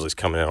got the Grizzlies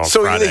coming in on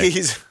Friday.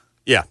 He's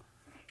a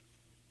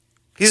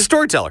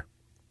storyteller.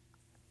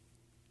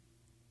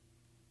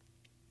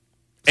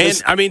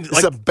 It's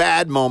a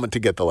bad moment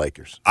to get the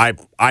Lakers.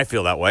 I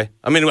feel that way.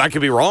 I mean, I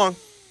could be wrong.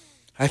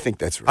 I think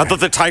that's right. I thought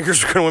the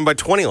Tigers were going to win by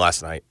 20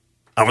 last night.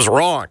 I was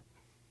wrong.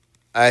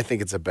 I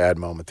think it's a bad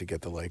moment to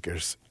get the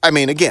Lakers. I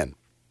mean, again,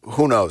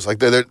 who knows? Like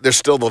they're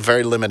still the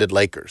very limited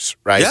Lakers,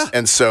 right? Yeah.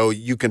 And so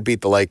you can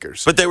beat the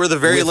Lakers. But they were the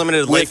very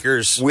limited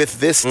Lakers.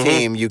 With this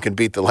team, you can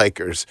beat the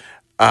Lakers.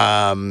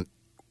 With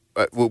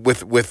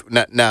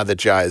now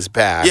that Ja is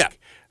back. Yeah.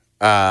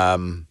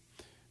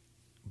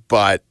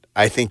 But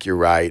I think you're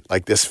right.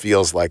 Like this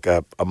feels like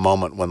a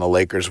moment when the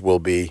Lakers will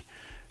be.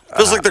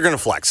 Feels like they're going to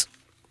flex.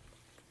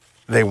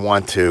 They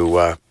want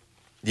to.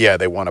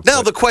 They want to.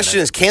 Now the question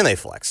is, can they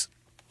flex?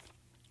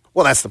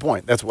 Well, that's the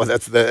point.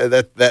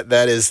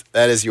 That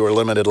is your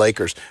limited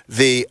Lakers.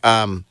 The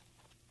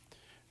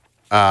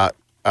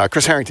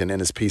Chris Harrington in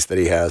his piece that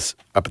he has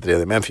up at the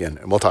Daily Memphian,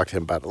 and we'll talk to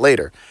him about it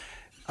later.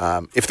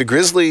 If the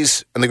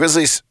Grizzlies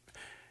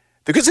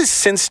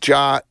since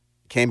Ja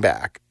came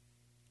back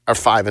are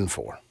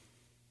 5-4,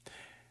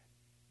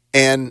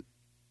 and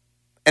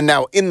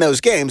now in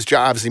those games,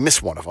 Ja obviously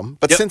missed one of them,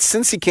 but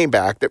since he came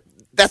back,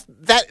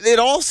 that it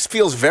all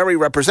feels very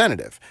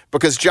representative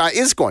because Ja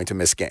is going to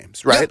miss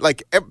games, right? Yeah.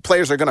 Like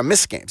players are going to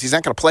miss games. He's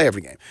not going to play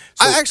every game.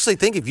 So, I actually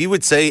think if you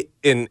would say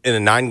in a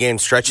 9-game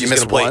stretch he's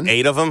going to play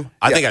 8 of them,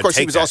 I think I'd take that. Of course,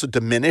 he was also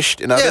diminished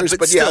in others,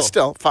 but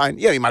still fine.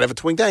 Yeah, he might have a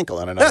twinged ankle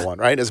on another one,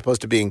 right? As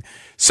opposed to being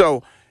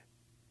so.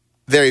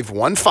 They've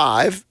won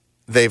 5,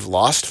 they've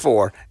lost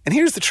 4, and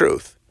here's the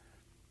truth: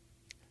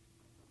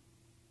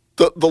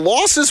 the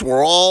losses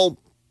were all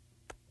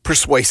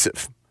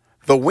persuasive.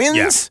 The wins.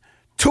 Yeah.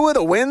 2 of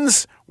the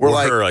wins were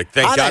like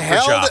thank God for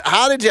Ja.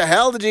 How did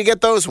you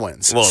get those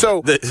wins? Well,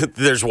 so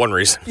there's one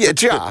reason. Yeah,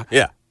 Ja.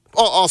 Yeah.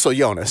 Also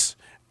Jonas.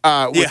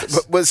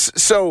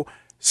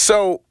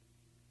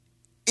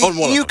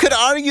 You could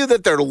argue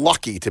that they're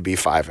lucky to be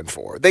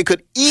 5-4. They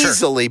could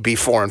easily be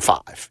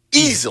 4-5.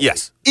 Easily.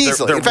 Yes.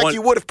 Easily. They're in fact,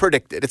 you would have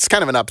predicted. It's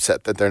kind of an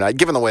upset that they're not,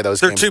 given the way those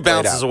they're games 2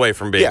 bounces away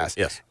from being. Yes.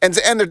 And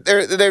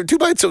they're 2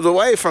 bounces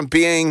away from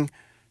being,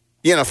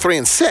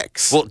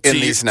 3-6 in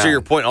these 9. To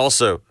your point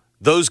also,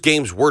 those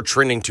games were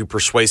trending to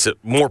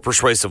more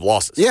persuasive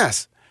losses.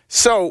 Yes.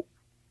 So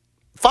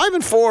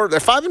 5-4, they're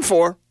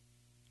 5-4.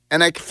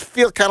 and I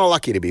feel kind of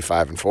lucky to be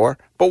 5-4,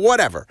 but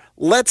whatever.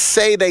 Let's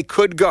say they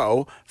could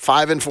go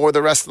 5-4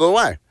 the rest of the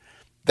way.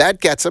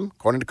 That gets them,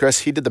 according to Chris,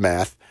 he did the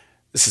math.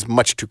 This is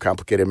much too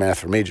complicated math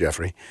for me,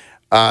 Jeffrey.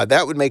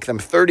 That would make them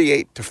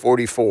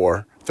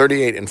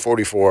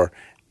 38-44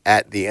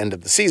 at the end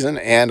of the season,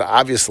 and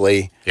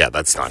obviously,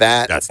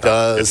 that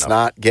does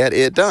not get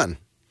it done.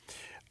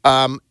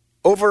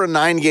 Over a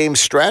 9-game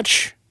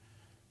stretch,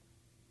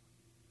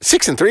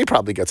 6-3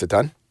 probably gets it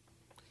done.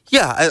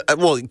 Yeah,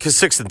 because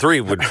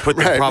 6-3 would put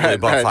them probably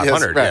above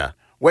 500. Yes, yeah,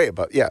 way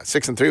above. Yeah,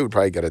 6-3 would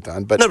probably get it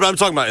done. But no, but I'm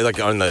talking about like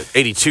on the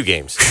 82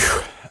 games.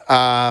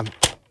 Yeah,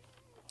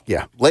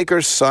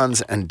 Lakers,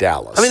 Suns, and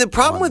Dallas. I mean, the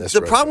problem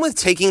with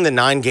taking the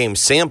 9-game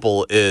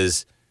sample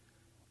is,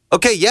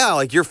 okay, yeah,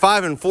 like you're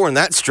 5-4 in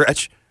that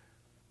stretch,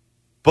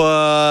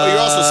 but you're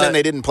also saying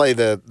they didn't play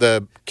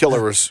the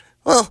killers.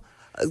 Well,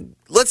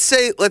 let's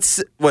take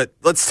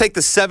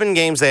the 7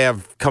 games they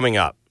have coming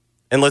up,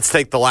 and let's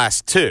take the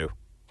last 2.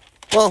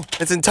 Well,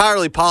 it's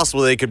entirely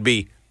possible they could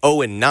be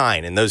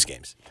 0-9 in those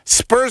games.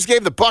 Spurs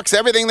gave the Bucks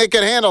everything they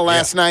could handle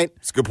last night.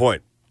 That's a good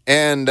point.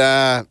 And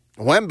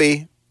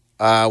Wemby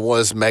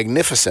was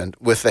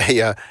magnificent with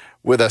a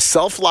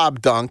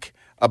self-lob dunk,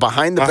 a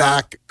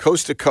behind-the-back,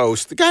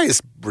 coast-to-coast. The guy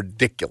is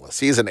ridiculous.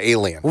 He is an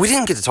alien. We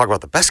didn't get to talk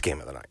about the best game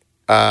of the night.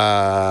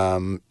 That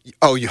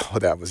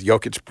was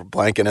Jokic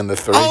blanking in the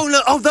 3.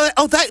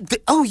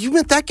 You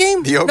meant that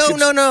game?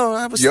 Jokic, No.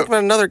 I was talking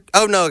about another.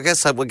 Oh no, I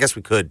guess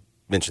we could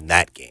mention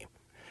that game.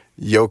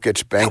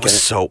 Jokic banking.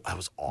 That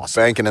was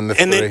awesome. Banking in the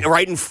 3. And then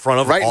right in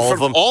front of all of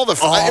them.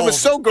 It was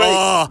so great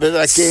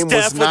that game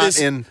was not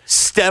in.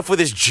 Steph with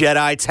his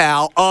Jedi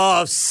towel.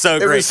 Oh, so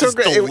great. It was so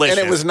great. Delicious.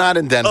 And it was not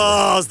in Denver.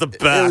 Oh, it was the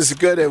best. It was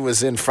good. It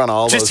was in front of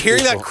all those Just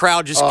hearing people. that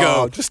crowd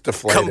go just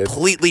deflated.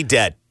 Completely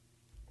dead.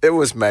 It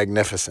was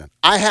magnificent.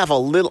 I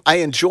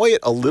enjoy it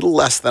a little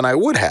less than I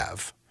would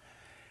have.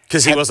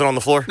 Because he wasn't on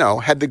the floor? No,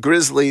 had the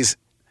Grizzlies.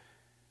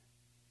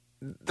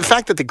 The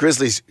fact that the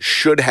Grizzlies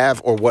should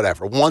have, or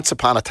whatever, once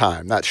upon a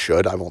time, not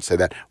should, I won't say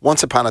that,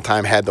 once upon a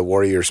time had the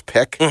Warriors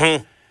pick.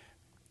 Mm-hmm.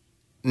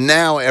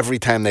 Now, every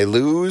time they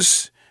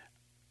lose,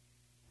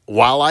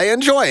 while I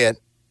enjoy it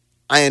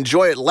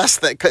less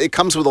that it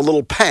comes with a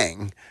little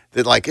pang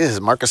that, like, is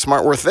Marcus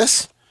Smart worth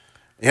this?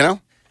 You know?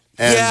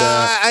 And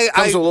it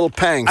comes with a little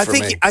pang for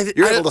me.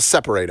 You're able to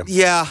separate them.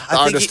 Yeah,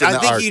 I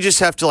think you just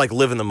have to, like,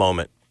 live in the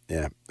moment.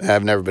 Yeah,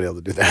 I've never been able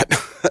to do that.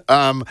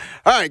 All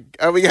right,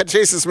 we got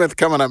Jason Smith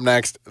coming up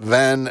next,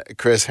 then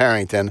Chris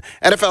Harrington.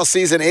 NFL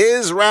season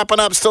is wrapping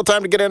up. Still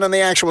time to get in on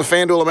the action with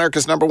FanDuel,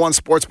 America's #1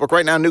 sportsbook.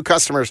 Right now, new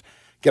customers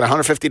get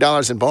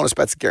 $150 in bonus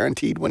bets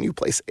guaranteed when you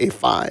place a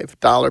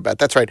 $5 bet.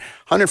 That's right,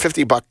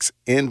 $150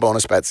 in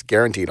bonus bets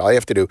guaranteed. All you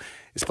have to do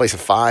is place a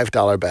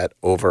 $5 bet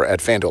over at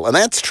FanDuel. And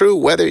that's true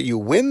whether you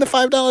win the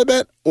 $5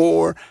 bet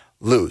or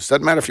lose.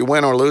 Doesn't matter if you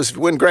win or lose. If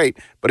you win, great.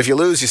 But if you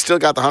lose, you still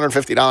got the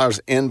 $150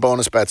 in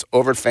bonus bets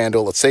over at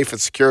FanDuel. It's safe,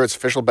 it's secure, it's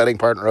official betting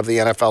partner of the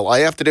NFL. All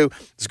you have to do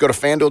is go to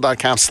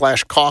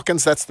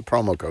FanDuel.com/Calkins. That's the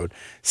promo code.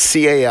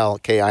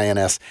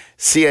 CALKINS.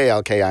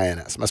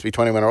 CALKINS. Must be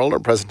 21 or older.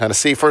 Present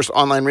Tennessee. First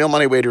online real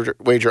money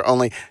wager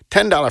only.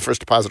 $10 first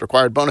deposit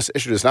required. Bonus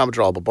issued as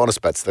non-withdrawable bonus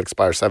bets that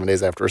expire 7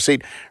 days after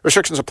receipt.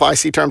 Restrictions apply.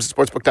 See terms at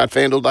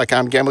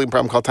sportsbook.fanduel.com. Gambling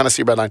problem? Call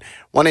Tennessee Redline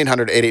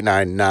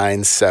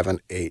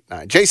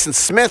 1-800-889-9789. Jason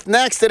Smith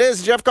next. It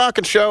is Geoff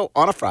Calkins Show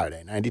on a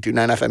Friday.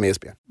 92.9 FM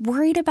ESPN.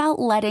 Worried about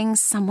letting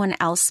someone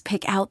else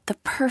pick out the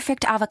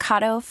perfect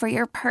avocado for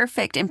your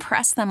perfect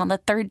impress them on the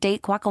third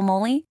date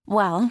guacamole?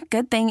 Well,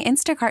 good thing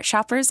Instacart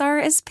shoppers are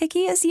as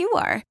picky as you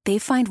are. They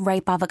find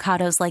ripe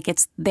avocados like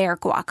it's their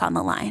guac on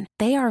the line.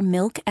 They are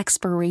milk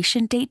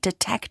expiration date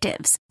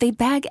detectives. They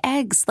bag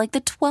eggs like the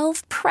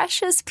 12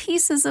 precious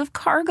pieces of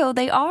cargo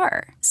they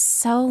are.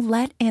 So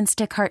let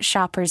Instacart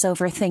shoppers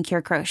overthink your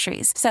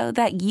groceries so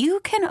that you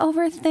can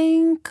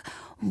overthink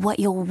what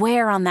you'll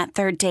wear on that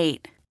third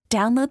date.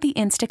 Download the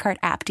Instacart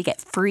app to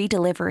get free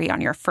delivery on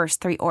your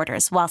first 3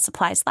 orders while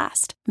supplies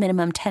last.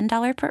 Minimum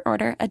 $10 per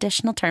order.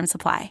 Additional terms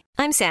apply.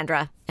 I'm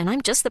Sandra, and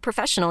I'm just the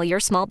professional your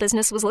small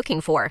business was looking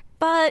for.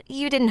 But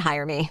you didn't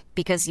hire me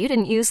because you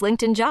didn't use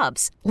LinkedIn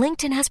Jobs.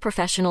 LinkedIn has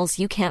professionals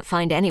you can't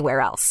find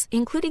anywhere else,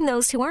 including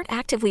those who aren't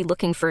actively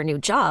looking for a new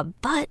job,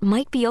 but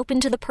might be open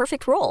to the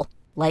perfect role,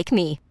 like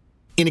me.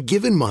 In a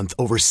given month,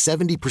 over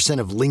 70%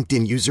 of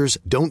LinkedIn users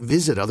don't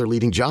visit other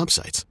leading job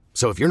sites.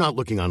 So if you're not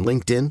looking on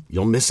LinkedIn,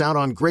 you'll miss out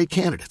on great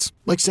candidates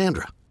like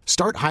Sandra.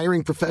 Start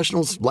hiring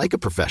professionals like a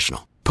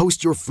professional.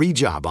 Post your free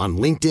job on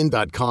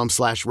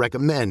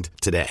linkedin.com/recommend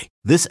today.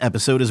 This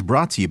episode is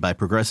brought to you by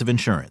Progressive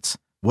Insurance.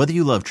 Whether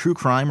you love true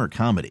crime or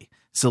comedy,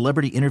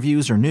 celebrity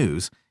interviews or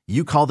news,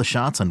 you call the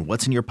shots on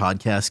what's in your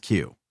podcast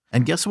queue.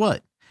 And guess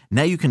what?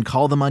 Now you can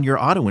call them on your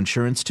auto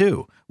insurance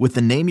too with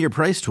the Name Your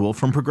Price tool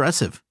from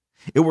Progressive.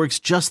 It works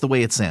just the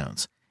way it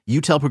sounds. You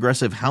tell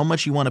Progressive how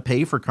much you want to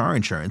pay for car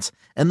insurance,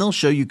 and they'll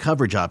show you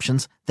coverage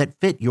options that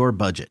fit your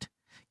budget.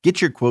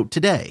 Get your quote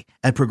today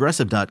at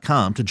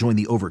Progressive.com to join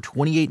the over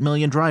 28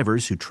 million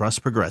drivers who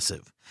trust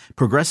Progressive.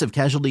 Progressive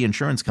Casualty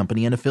Insurance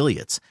Company and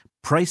Affiliates.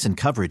 Price and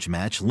coverage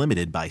match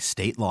limited by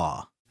state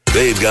law.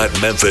 They've got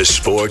Memphis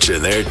sports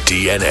in their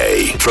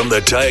DNA. From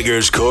the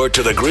Tigers court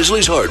to the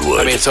Grizzlies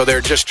hardwood. So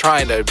they're just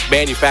trying to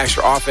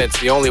manufacture offense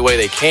the only way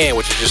they can,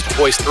 which is just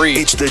hoist three.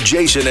 It's the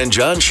Jason and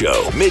John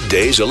Show.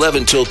 Middays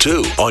 11 till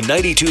 2 on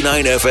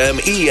 92.9 FM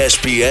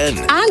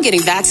ESPN. I'm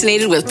getting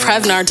vaccinated with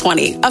Prevnar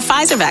 20, a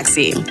Pfizer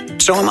vaccine.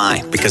 So am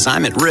I, because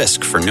I'm at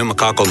risk for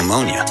pneumococcal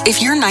pneumonia.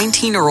 If you're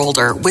 19 or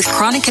older with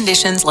chronic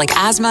conditions like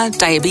asthma,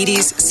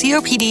 diabetes,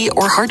 COPD,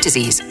 or heart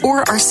disease,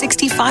 or are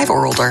 65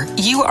 or older,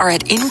 you are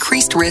at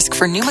increased risk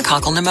for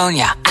pneumococcal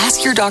pneumonia.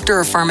 Ask your doctor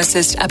or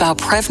pharmacist about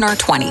Prevnar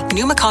 20,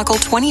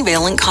 pneumococcal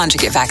 20-valent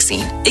conjugate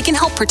vaccine. It can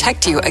help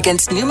protect you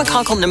against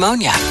pneumococcal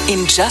pneumonia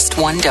in just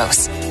one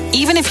dose.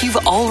 Even if you've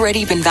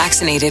already been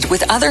vaccinated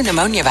with other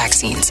pneumonia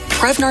vaccines,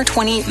 Prevnar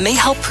 20 may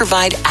help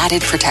provide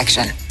added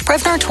protection.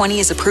 Prevnar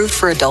 20 is approved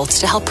for adults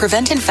to help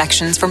prevent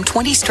infections from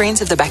 20 strains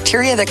of the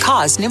bacteria that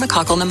cause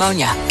pneumococcal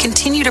pneumonia.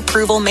 Continued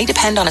approval may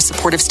depend on a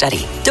supportive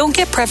study. Don't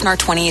get Prevnar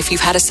 20 if you've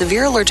had a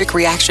severe allergic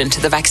reaction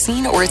to the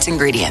vaccine or its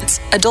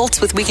ingredients.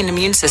 Adults with weakened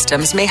immune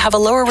systems may have a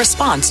lower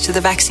response to the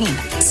vaccine.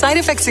 Side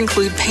effects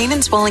include pain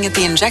and swelling at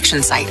the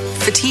injection site,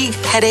 fatigue,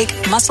 headache,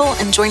 muscle,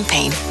 and joint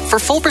pain. For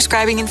full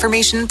prescribing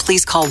information,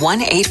 please call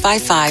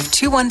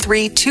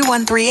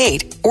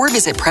 1-855-213-2138 or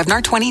visit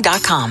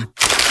Prevnar20.com.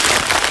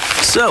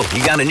 So,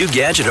 you got a new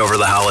gadget over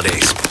the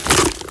holidays.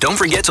 Don't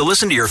forget to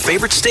listen to your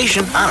favorite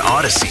station on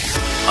Odyssey.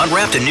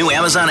 Unwrapped a new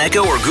Amazon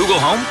Echo or Google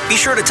Home? Be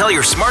sure to tell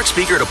your smart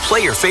speaker to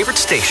play your favorite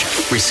station.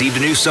 Received a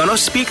new Sonos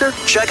speaker?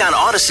 Check on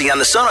Odyssey on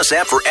the Sonos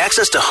app for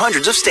access to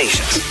hundreds of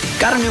stations.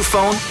 Got a new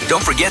phone?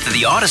 Don't forget that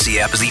the Odyssey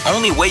app is the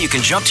only way you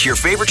can jump to your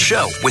favorite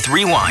show with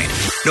Rewind.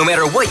 No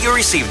matter what you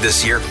received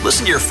this year,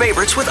 listen to your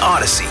favorites with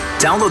Odyssey.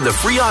 Download the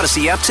free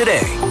Odyssey app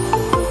today.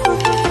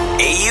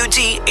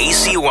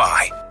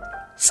 AUDACY.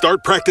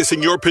 Start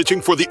practicing your pitching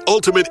for the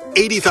ultimate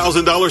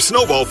 $80,000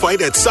 snowball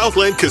fight at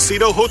Southland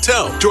Casino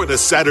Hotel. Join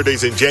us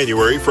Saturdays in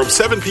January from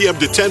 7 p.m.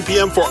 to 10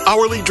 p.m. for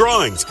hourly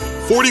drawings.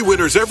 40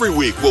 winners every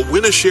week will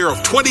win a share of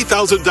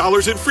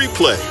 $20,000 in free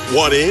play.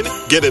 Want in?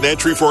 Get an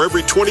entry for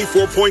every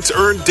 24 points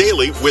earned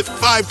daily with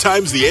 5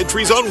 times the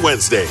entries on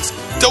Wednesdays.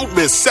 Don't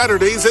miss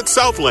Saturdays at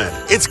Southland.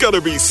 It's going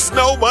to be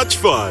so much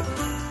fun.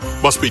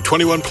 Must be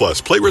 21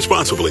 plus. Play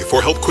responsibly. For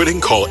help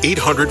quitting, call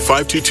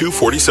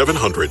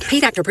 800-522-4700.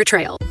 Paid actor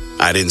portrayal.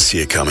 I didn't see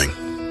it coming.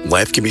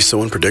 Life can be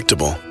so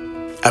unpredictable.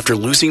 After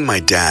losing my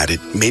dad, it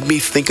made me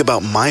think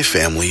about my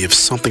family if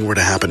something were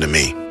to happen to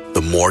me.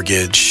 The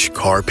mortgage,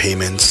 car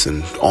payments,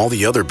 and all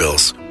the other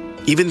bills.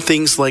 Even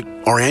things like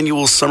our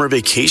annual summer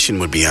vacation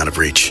would be out of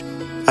reach.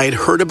 I had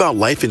heard about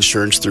life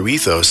insurance through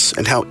Ethos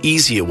and how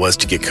easy it was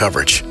to get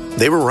coverage.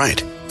 They were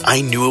right.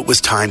 I knew it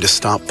was time to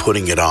stop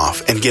putting it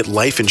off and get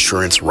life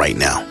insurance right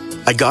now.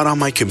 I got on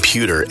my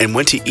computer and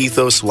went to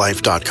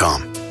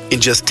ethoslife.com. In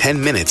just 10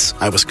 minutes,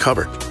 I was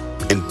covered.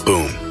 And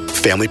boom,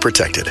 family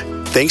protected.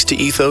 Thanks to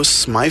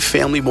Ethos, my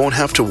family won't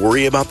have to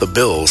worry about the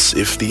bills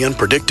if the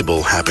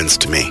unpredictable happens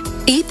to me.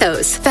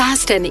 Ethos,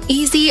 fast and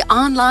easy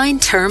online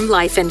term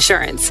life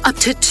insurance. Up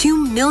to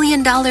 $2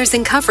 million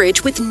in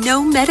coverage with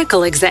no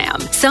medical exam.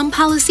 Some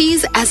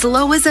policies as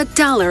low as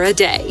 $1 a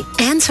day.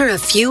 Answer a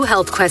few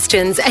health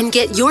questions and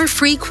get your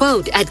free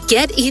quote at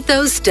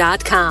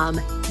getethos.com.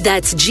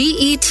 That's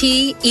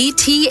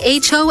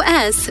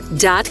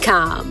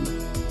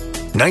GETETHOS.com.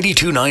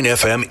 92.9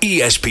 FM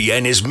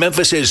ESPN is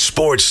Memphis's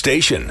sports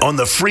station on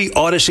the free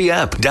Odyssey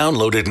app.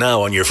 Download it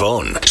now on your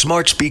phone.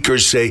 Smart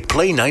speakers say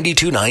play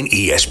 92.9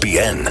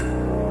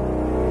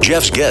 ESPN.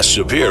 Geoff's guests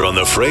appear on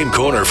the Frame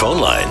Corner phone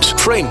lines.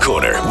 Frame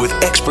Corner with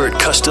expert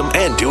custom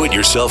and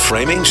do-it-yourself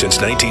framing since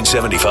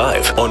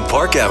 1975 on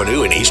Park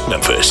Avenue in East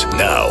Memphis.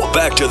 Now,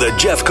 back to the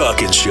Geoff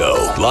Calkins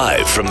Show,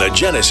 live from the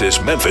Genesis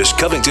Memphis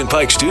Covington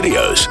Pike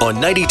Studios on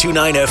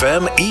 92.9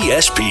 FM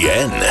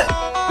ESPN.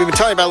 We've been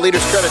talking about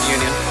Leaders Credit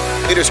Union.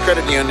 Leaders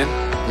Credit Union,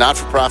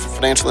 not-for-profit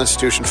financial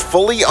institution,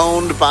 fully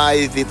owned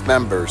by the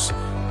members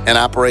and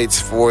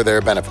operates for their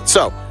benefit.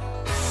 So,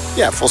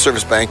 yeah,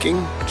 full-service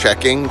banking,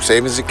 checking,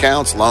 savings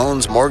accounts,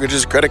 loans,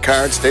 mortgages, credit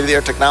cards,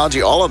 state-of-the-art technology,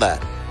 all of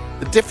that.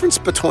 The difference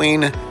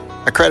between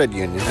a credit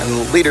union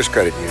and Leaders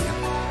Credit Union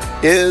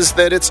is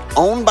that it's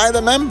owned by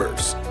the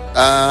members.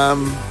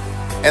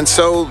 And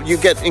so you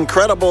get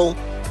incredible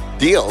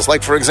deals.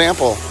 Like, for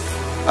example,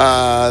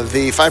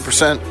 the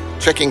 5%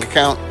 checking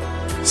account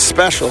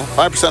special,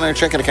 5% on your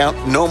checking account,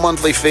 no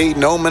monthly fee,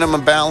 no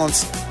minimum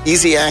balance,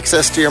 easy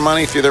access to your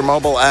money through their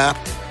mobile app.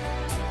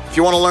 If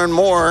you want to learn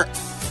more,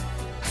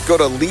 go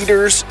to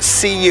Leaders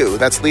CU.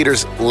 That's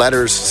Leaders,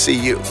 letters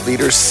CU.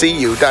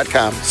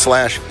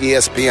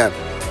 LeadersCU.com/ESPN.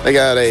 They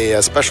got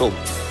a special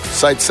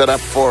site set up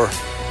for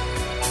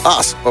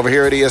us over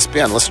here at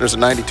ESPN, listeners of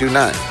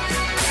 92.9.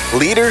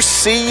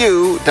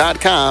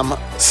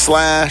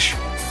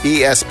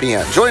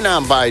 LeadersCU.com/ESPN. Joined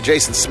now by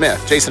Jason Smith.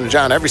 Jason and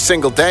John every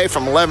single day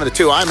from 11 to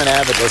 2. I'm an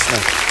avid listener.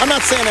 I'm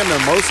not saying I'm the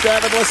most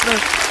avid listener,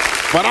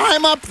 but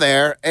I'm up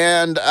there,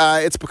 and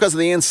it's because of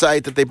the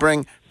insight that they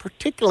bring,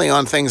 particularly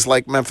on things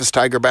like Memphis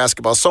Tiger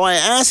basketball. So I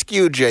ask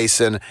you,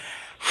 Jason,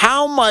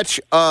 how much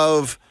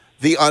of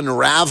the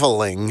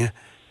unraveling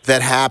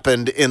that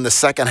happened in the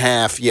second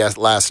half,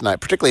 last night,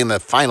 particularly in the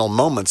final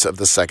moments of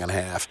the second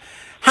half,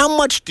 how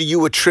much do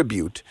you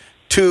attribute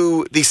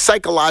to the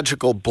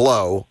psychological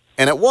blow,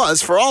 and it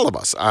was for all of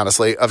us,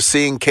 honestly, of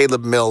seeing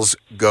Caleb Mills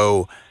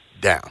go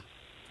down?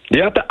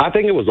 Yeah, I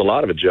think it was a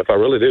lot of it, Geoff. I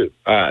really do.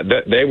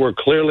 They were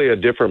clearly a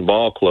different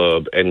ball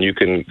club, and you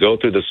can go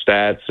through the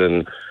stats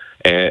and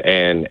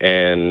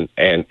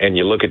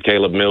you look at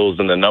Caleb Mills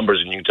and the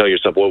numbers, and you can tell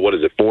yourself, well, what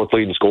is it? Fourth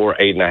leading scorer,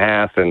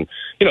 8.5, and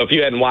if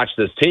you hadn't watched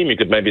this team, you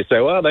could maybe say,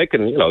 well, they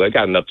can, they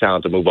got enough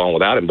talent to move on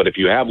without him. But if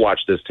you have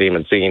watched this team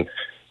and seen.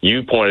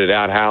 You pointed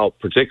out how,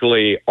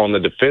 particularly on the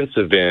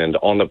defensive end,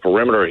 on the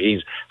perimeter,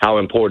 how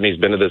important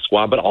he's been to this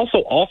squad, but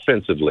also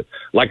offensively.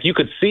 Like you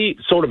could see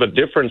sort of a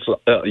difference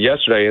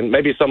yesterday, and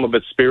maybe some of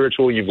it's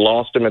spiritual. You've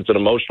lost him. It's an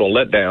emotional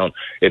letdown,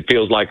 it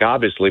feels like,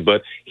 obviously.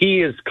 But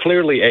he is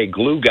clearly a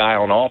glue guy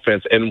on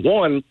offense, and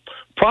one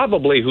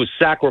probably who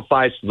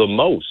sacrificed the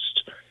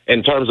most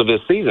in terms of this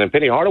season. And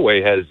Penny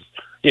Hardaway has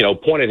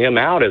pointed him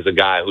out as a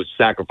guy who's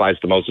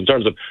sacrificed the most in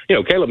terms of,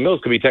 Caleb Mills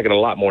could be taking a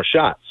lot more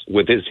shots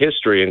with his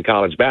history in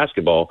college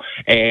basketball.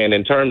 And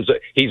in terms of,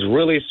 he's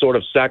really sort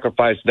of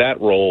sacrificed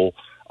that role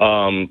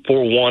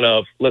for one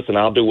of, listen,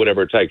 I'll do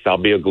whatever it takes. I'll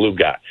be a glue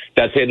guy.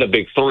 That's hitting a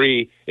big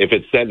three. If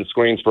it's setting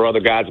screens for other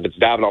guys, if it's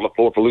diving on the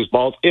floor for loose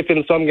balls, if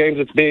in some games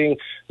it's being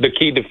the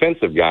key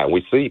defensive guy.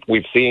 We've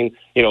seen,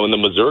 in the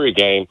Missouri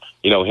game,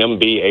 him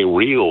be a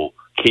real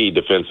key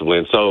defensively.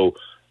 And so,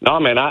 no,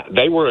 man,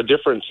 they were a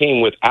different team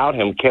without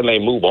him. Can they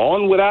move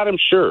on without him?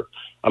 Sure.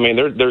 I mean,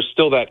 there's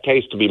still that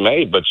case to be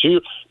made, but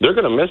they're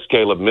going to miss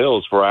Caleb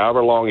Mills for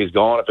however long he's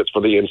gone. If it's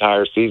for the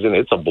entire season,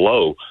 it's a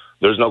blow.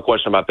 There's no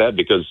question about that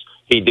because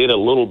he did a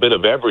little bit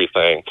of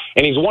everything.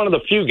 And he's one of the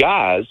few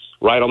guys,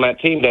 right, on that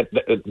team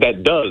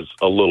that does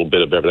a little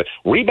bit of everything.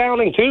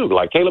 Rebounding, too.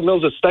 Like, Caleb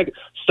Mills has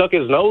stuck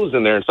his nose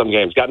in there in some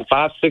games, gotten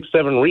 5, 6,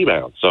 7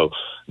 rebounds. So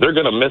they're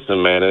going to miss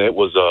him, man, and it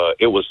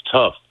was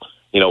tough.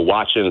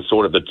 Watching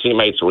sort of the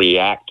teammates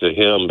react to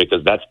him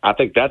because I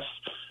think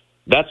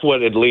that's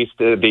what at least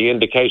the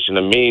indication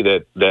to me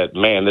that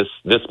man,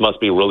 this must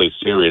be really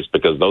serious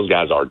because those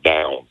guys are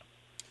down.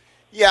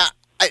 Yeah,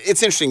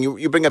 it's interesting.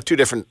 You bring up two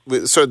different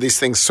these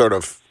things sort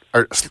of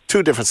are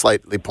two different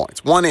slightly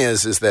points. One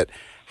is that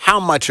how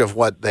much of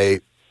what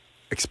they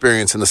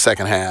experienced in the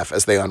second half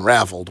as they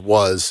unraveled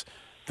was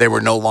they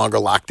were no longer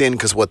locked in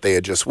because what they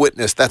had just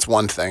witnessed. That's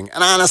one thing.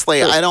 And honestly,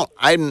 sure.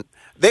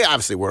 They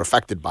obviously were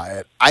affected by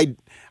it.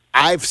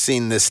 I've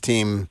seen this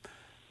team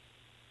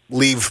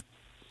leave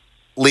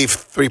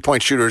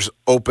 3-point shooters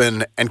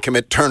open and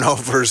commit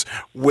turnovers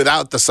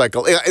without the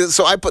cycle.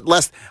 So I put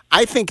less.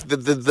 I think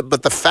but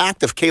the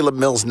fact of Caleb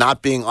Mills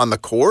not being on the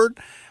court,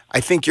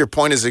 I think your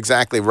point is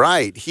exactly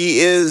right.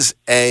 He is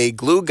a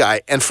glue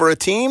guy, and for a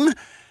team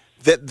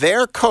that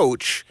their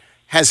coach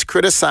has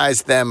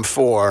criticized them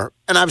for,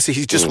 and obviously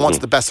he just wants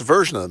the best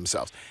version of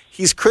themselves.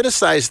 He's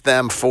criticized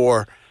them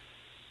for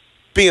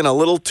being a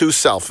little too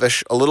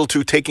selfish, a little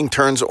too taking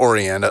turns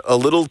oriented, a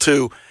little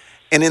too,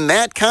 and in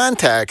that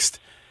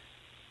context,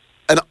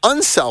 an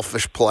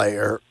unselfish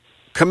player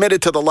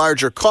committed to the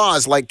larger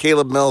cause like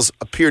Caleb Mills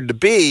appeared to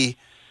be,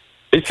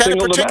 kind of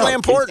particularly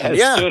important.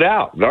 He has stood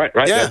out, right?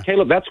 Yeah.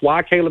 That's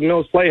why Caleb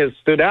Mills' play has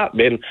stood out,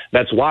 and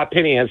that's why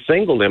Penny has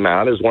singled him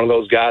out as one of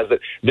those guys that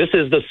this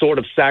is the sort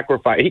of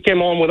sacrifice. He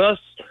came on with us,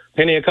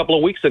 Penny, a couple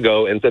of weeks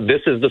ago and said,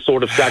 this is the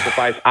sort of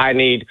sacrifice I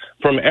need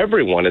from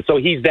everyone. And so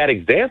he's that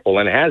example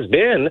and has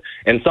been,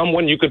 and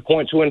someone you could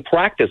point to in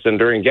practice and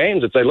during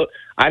games and say, look,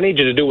 I need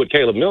you to do what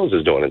Caleb Mills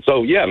is doing. And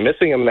so, yeah,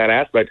 missing him in that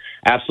aspect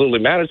absolutely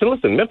matters. And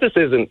listen, Memphis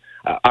isn't,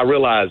 I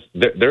realize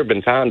there have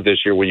been times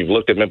this year where you've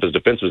looked at Memphis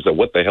defensively and said,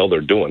 what the hell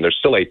they're doing. They're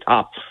still a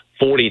top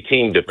 40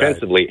 team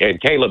defensively, right.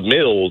 And Caleb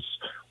Mills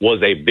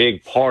was a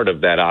big part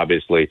of that,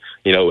 obviously,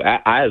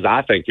 as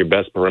I think your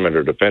best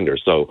perimeter defender.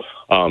 So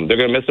they're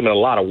going to miss him in a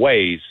lot of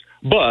ways.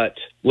 But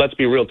let's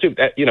be real, too.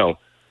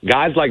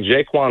 Guys like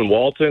Jaquan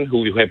Walton,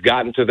 who have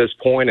gotten to this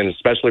point, and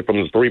especially from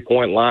the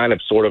three-point line,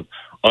 have sort of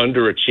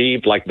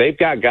underachieved. Like, they've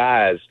got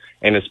guys,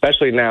 and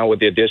especially now with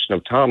the addition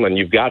of Tomlin,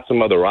 you've got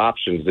some other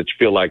options that you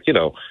feel like,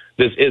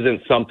 this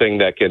isn't something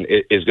that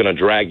is going to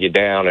drag you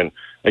down and,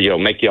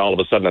 make you all of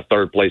a sudden a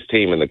third-place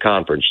team in the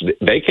conference.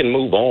 They can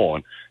move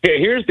on.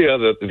 Here's the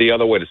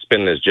other way to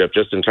spin this, Geoff,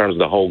 just in terms of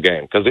the whole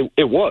game, because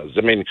it was.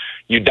 I mean,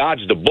 you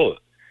dodged a bullet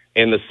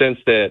in the sense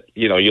that,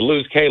 you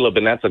lose Caleb,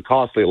 and that's a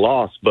costly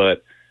loss.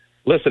 But,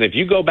 listen, if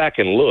you go back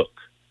and look,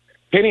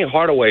 Penny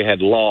Hardaway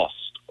had lost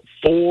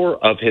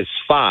 4 of his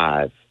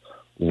 5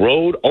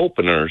 road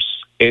openers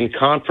in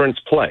conference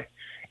play,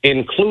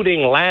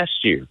 including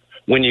last year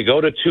when you go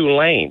to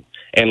Tulane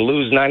and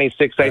lose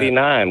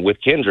 96-89 with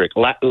Kendrick.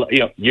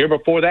 Year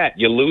before that,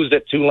 you lose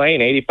at Tulane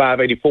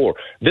 85-84.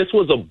 This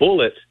was a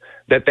bullet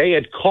that they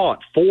had caught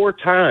 4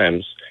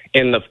 times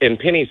in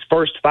Penny's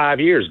first 5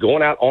 years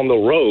going out on the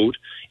road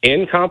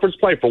in conference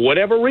play for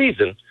whatever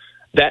reason.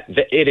 That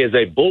it is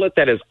a bullet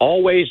that has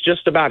always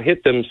just about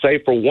hit them,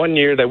 save for 1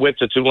 year they went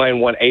to Tulane,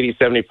 won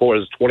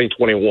 80-74 as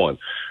 2021.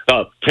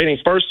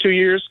 Penny's first 2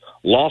 years,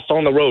 lost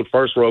on the road,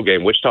 first road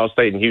game, Wichita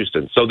State and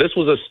Houston. So this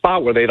was a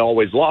spot where they'd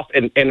always lost.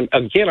 And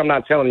again, I'm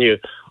not telling you,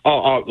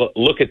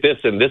 look at this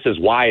and this is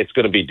why it's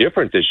going to be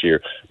different this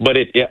year. But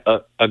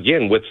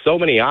again, with so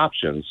many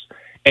options.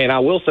 And I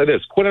will say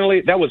this,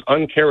 Quinterly, that was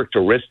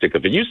uncharacteristic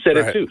of it. You said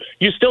it too.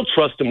 You still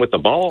trust him with the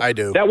ball. I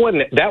do. That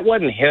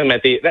wasn't him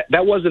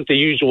that wasn't the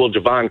usual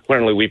Javon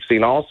Quinterly we've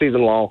seen all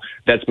season long.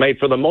 That's made,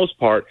 for the most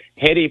part,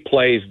 heady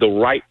plays, the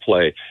right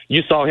play.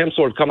 You saw him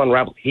sort of come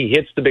unraveled. He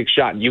hits the big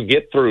shot. You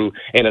get through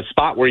in a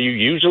spot where you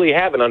usually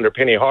have it under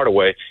Penny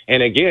Hardaway.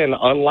 And again,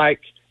 unlike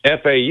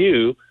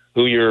FAU,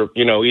 who you're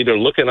either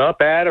looking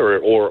up at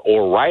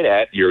or right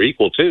at, you're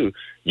equal to.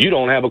 You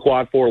don't have a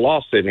quad 4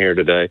 loss sitting here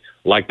today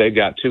like they've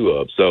got 2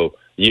 of. So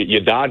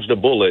you dodged a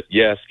bullet.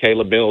 Yes,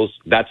 Caleb Mills,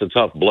 that's a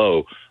tough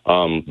blow.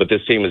 But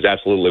this team is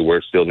absolutely where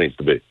it still needs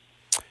to be.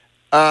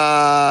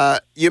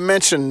 You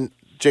mentioned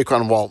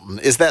Jaquan Walton.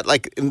 Is that,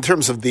 like, in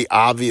terms of the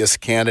obvious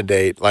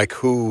candidate, like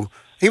who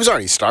he was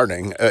already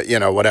starting,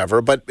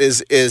 whatever, but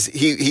is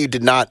he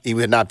had not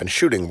been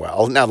shooting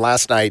well. Now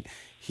last night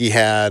he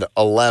had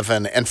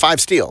 11 and 5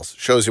 steals.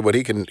 Shows you what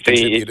he can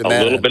contribute in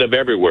that. A little bit of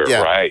everywhere.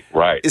 Yeah.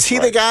 Right. Is he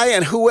the guy,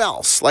 and who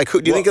else? Like,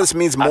 do you think this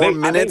means more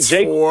minutes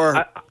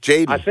for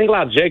Jaden? I single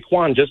out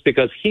Jaquan just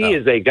because he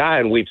is a guy,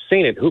 and we've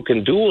seen it, who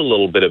can do a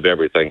little bit of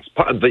everything.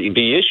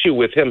 The issue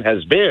with him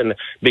has been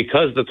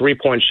because the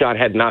three-point shot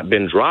had not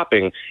been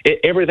dropping,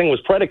 everything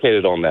was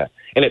predicated on that.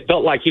 And it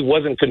felt like he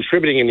wasn't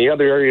contributing in the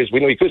other areas we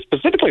know he could,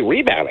 specifically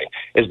rebounding.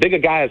 As big a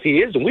guy as he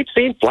is, and we've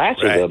seen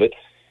flashes of it,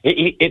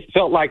 it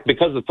felt like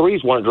because the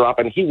threes weren't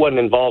dropping, he wasn't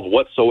involved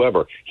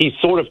whatsoever. He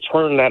sort of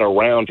turned that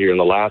around here in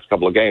the last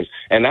couple of games.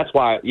 And that's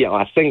why,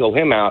 I single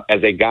him out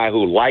as a guy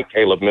who, like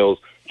Caleb Mills,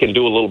 can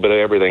do a little bit of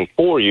everything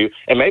for you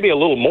and maybe a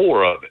little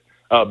more of it.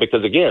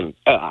 Because, again,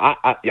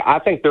 I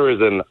think there is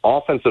an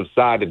offensive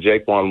side to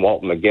Jaquan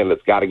Walton, again,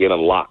 that's got to get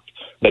unlocked,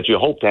 that you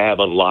hope to have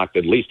unlocked,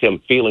 at least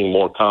him feeling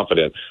more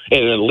confident.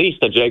 And at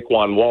least a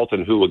Jaquan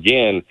Walton who,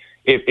 again,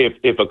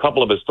 if a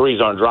couple of his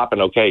threes aren't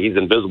dropping, okay, he's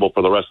invisible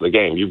for the rest of the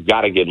game. You've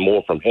got to get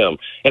more from him.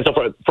 And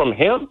so from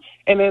him,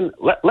 and then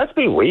let's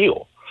be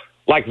real.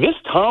 Like this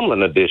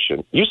Tomlin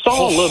edition, you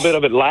saw a little bit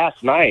of it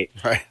last night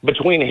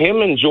between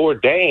him and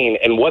Jourdain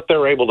and what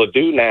they're able to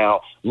do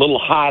now, little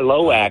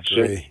high-low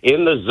action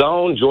in the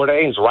zone.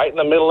 Jourdain's right in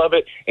the middle of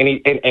it,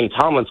 and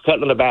Tomlin's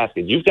cutting the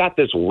basket. You've got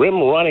this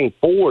rim-running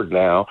forward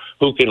now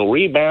who can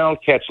rebound,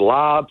 catch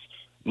lobs.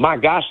 My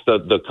gosh,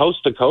 the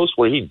coast to coast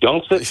where he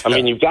dunks it. I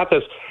mean, you've got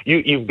this.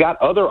 You've got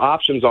other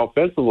options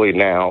offensively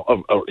now.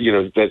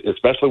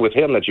 Especially with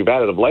him that you've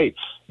added of late.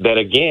 That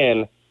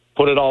again,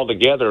 put it all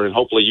together, and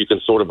hopefully you can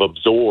sort of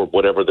absorb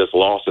whatever this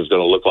loss is going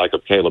to look like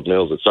of Caleb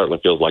Mills. It certainly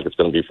feels like it's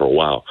going to be for a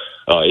while,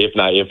 if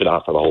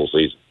not for the whole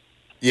season.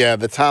 Yeah,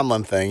 the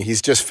Tomlin thing.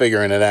 He's just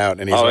figuring it out,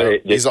 and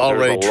he's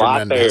already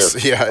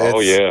tremendous.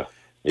 Yeah.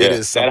 Yeah,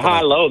 that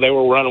high-low they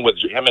were running with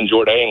him and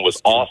Jourdain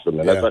was awesome,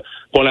 and that's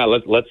point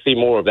out. Let's see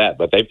more of that.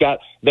 But they've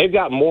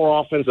got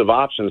more offensive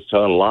options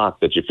to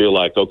unlock that you feel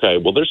like, okay,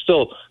 well, there's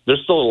still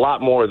a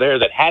lot more there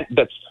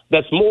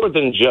that's more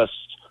than just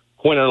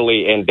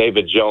Quinterly and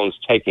David Jones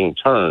taking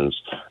turns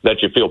that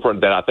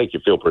I think you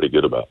feel pretty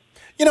good about.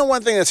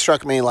 One thing that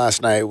struck me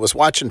last night was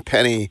watching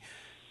Penny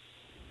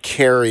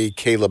carry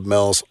Caleb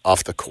Mills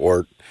off the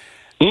court.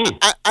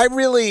 I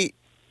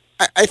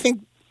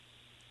think.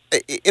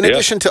 In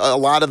addition to a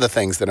lot of the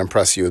things that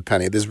impress you with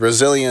Penny, there's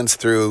resilience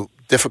through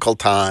difficult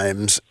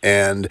times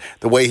and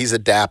the way he's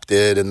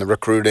adapted and the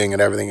recruiting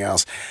and everything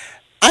else.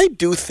 I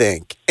do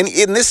think, and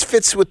this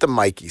fits with the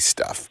Mikey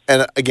stuff.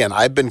 And again,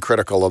 I've been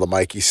critical of the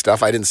Mikey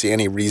stuff. I didn't see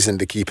any reason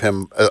to keep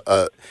him.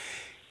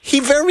 He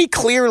very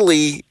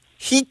clearly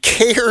he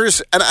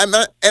cares,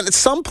 and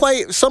some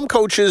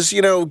coaches,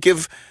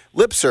 give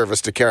lip service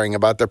to caring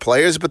about their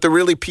players, but they're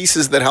really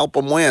pieces that help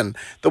them win.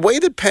 The way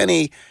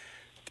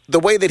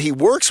that he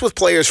works with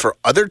players for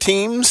other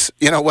teams,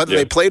 whether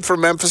they played for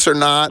Memphis or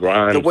not,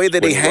 the way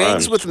that he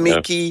hangs with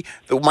Mikey,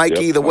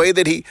 the way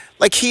that he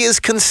is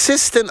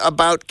consistent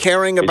about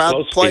caring about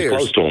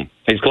players.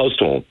 He's close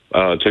to him,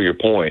 to your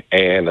point.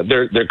 And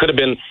there could have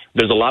been,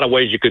 there's a lot of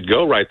ways you could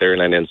go right there in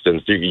that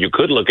instance. You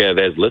could look at it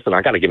as, listen,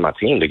 I got to get my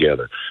team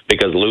together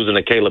because losing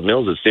to Caleb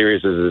Mills, as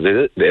serious as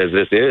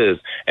this is,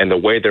 and the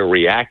way they're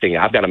reacting,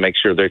 I've got to make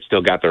sure they've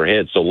still got their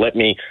head. So let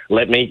me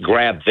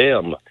grab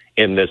them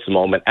in this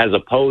moment, as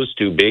opposed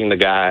to being the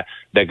guy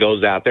that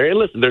goes out there. And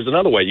listen, there's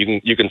another way.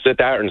 You can sit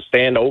there and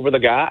stand over the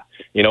guy,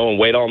 and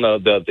wait on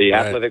the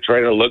athletic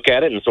trainer to look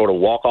at it and sort of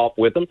walk off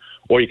with him,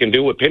 or you can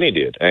do what Penny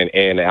did.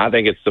 And I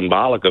think it's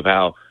symbolic of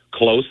how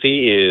close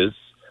he is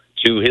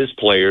to his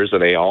players,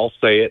 and they all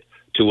say it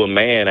to a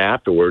man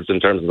afterwards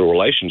in terms of the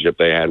relationship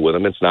they had with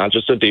him. It's not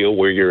just a deal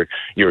where you're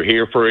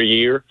here for a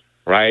year,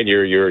 right?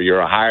 You're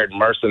a hired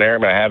mercenary.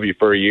 I'm going to have you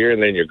for a year,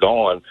 and then you're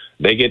gone.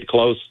 They get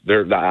close.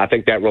 I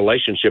think that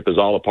relationship is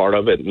all a part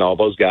of it, and all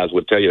those guys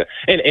would tell you that.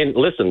 And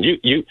listen,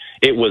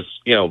 it was,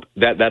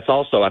 that's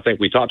also, I think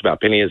we talked about,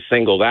 Penny has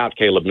singled out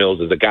Caleb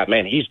Mills as a guy,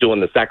 man, he's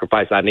doing the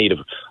sacrifice I need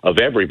of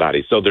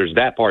everybody. So there's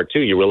that part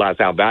too. You realize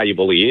how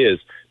valuable he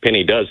is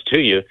Penny does to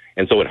you,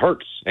 and so it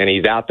hurts. And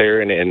he's out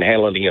there and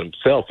handling it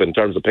himself in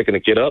terms of picking the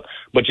kid up.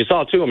 But you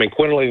saw, too, I mean,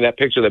 Quinley, that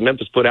picture that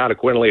Memphis put out of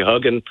Quinley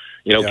hugging,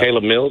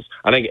 Caleb Mills,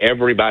 I think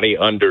everybody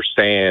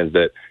understands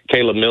that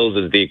Caleb Mills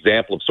is the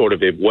example of sort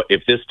of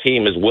if this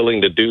team is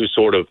willing to do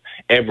sort of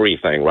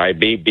everything, right,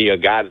 be a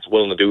guy that's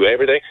willing to do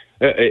everything,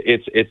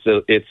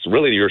 it's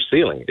really your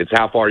ceiling. It's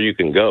how far you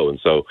can go. And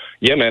so,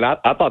 yeah, man, I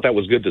thought that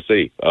was good to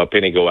see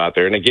Penny go out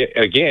there. And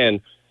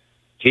again,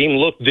 team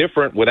looked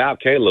different without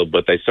Caleb,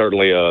 but they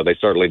certainly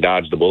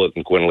dodged the bullet,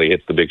 and Quinley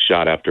hits the big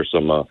shot after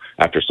some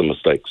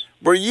mistakes.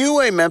 Were you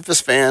a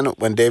Memphis fan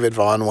when David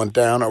Vaughn went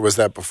down, or was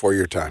that before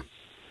your time?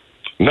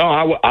 No,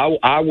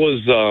 I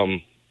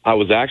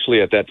was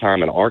actually at that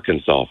time an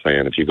Arkansas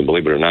fan, if you can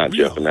believe it or not,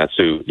 Geoff, and that's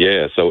who.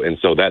 Yeah, so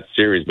that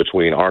series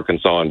between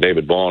Arkansas and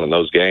David Vaughn and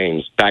those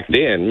games back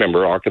then.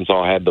 Remember,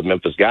 Arkansas had the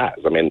Memphis guys.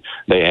 I mean,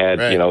 they had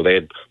they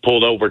had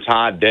pulled over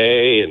Todd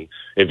Day and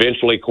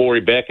eventually Corey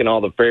Beck and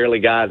all the Fairley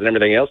guys and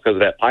everything else because of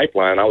that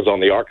pipeline. I was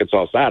on the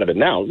Arkansas side of it.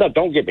 Now,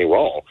 don't get me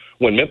wrong.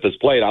 When Memphis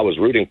played, I was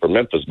rooting for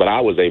Memphis, but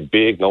I was a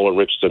big Nolan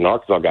Richardson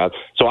Arkansas guy.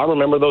 So I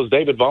remember those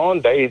David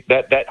Vaughn days,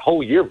 that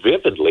whole year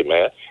vividly,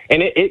 man.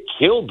 And it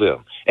killed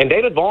them. And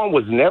David Vaughn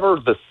was never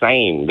the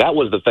same. That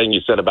was the thing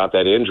you said about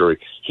that injury.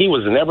 He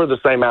was never the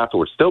same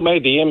afterwards. Still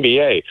made the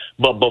NBA.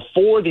 But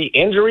before the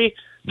injury,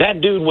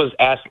 that dude was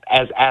as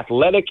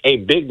athletic a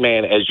big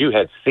man as you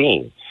had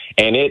seen.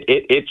 And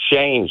it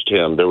changed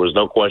him. There was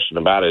no question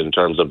about it in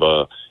terms of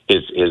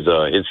his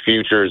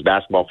future, his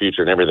basketball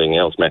future, and everything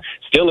else, man.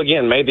 Still,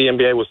 again, made the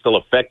NBA, was still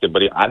effective.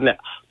 But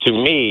to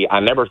me, I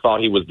never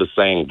thought he was the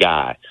same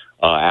guy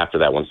after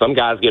that one. Some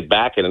guys get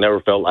back, and it never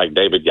felt like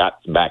David got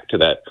back to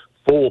that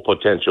full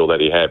potential that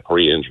he had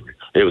pre-injury.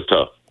 It was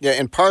tough. Yeah,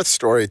 in Parth's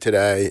story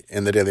today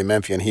in the Daily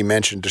Memphian, he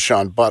mentioned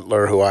Deshaun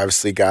Butler, who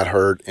obviously got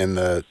hurt in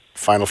the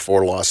Final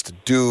Four loss to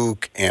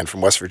Duke and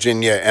from West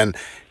Virginia, and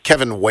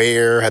Kevin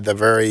Ware had the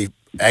very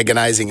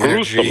agonizing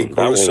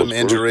gruesome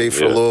injury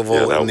for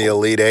Louisville in the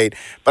Elite Eight.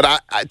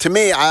 But to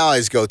me, I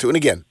always go to, and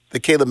again, the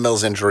Caleb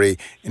Mills injury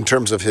in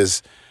terms of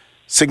his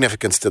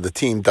significance to the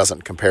team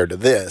doesn't compare to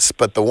this,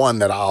 but the one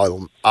that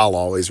I'll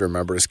always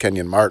remember is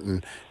Kenyon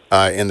Martin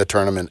in the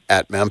tournament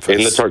at Memphis.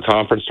 In the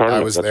conference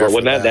tournament. I was there.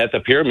 Wasn't that at the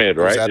Pyramid,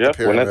 right? At the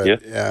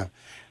Pyramid, yeah.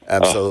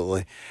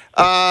 Absolutely.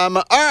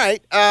 All right.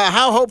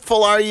 How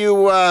hopeful are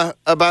you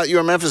about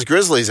your Memphis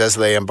Grizzlies as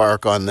they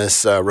embark on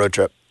this road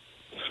trip?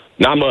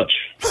 Not much.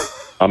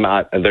 I'm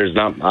not. There's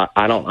not.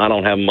 I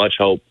don't have much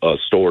hope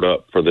stored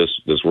up for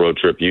this road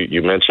trip.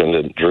 You mentioned,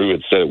 and Drew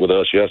had said it with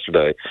us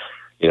yesterday.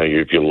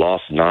 If you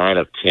lost 9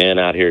 of 10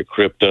 out here at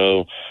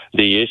Crypto,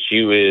 the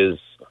issue is,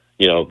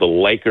 the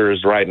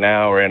Lakers right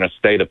now are in a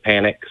state of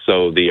panic,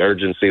 so the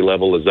urgency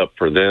level is up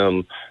for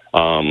them.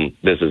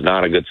 This is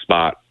not a good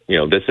spot.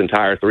 This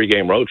entire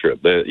 3-game road trip.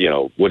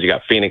 You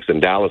got Phoenix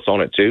and Dallas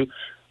on it too.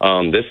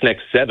 This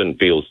next 7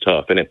 feels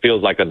tough, and it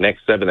feels like a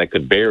next 7 that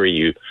could bury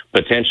you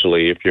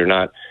potentially if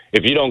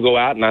you don't go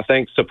out and I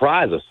think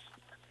surprise us.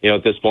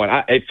 At this point,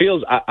 I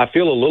feel a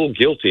little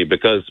guilty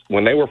because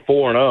when they were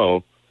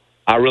 4-0.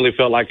 I really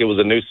felt like it was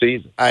a new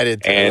season. I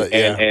did,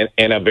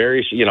 and a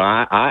very,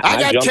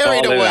 I got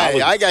carried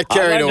away. I got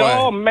carried away.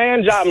 Oh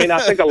man, I mean, I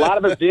think a lot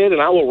of us did,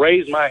 and I will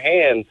raise my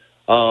hand.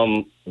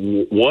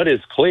 What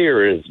is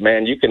clear is,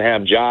 man, you can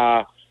have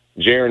Ja,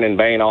 Jaren, and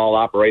Bane all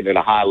operating at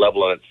a high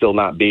level, and it still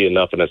not be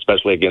enough, and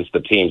especially against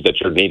the teams that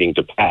you're needing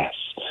to pass,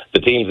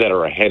 the teams that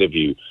are ahead of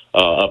you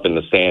up in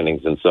the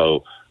standings, and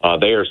so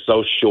they are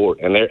so short,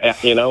 and they're,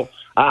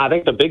 I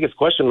think the biggest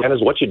question, man,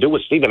 is what you do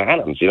with Steven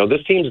Adams.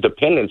 This team's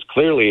dependence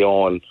clearly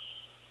on,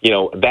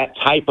 that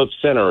type of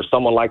center or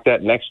someone like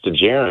that next to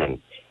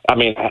Jaren. I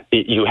mean,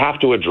 you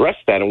have to address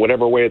that in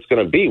whatever way it's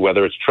going to be,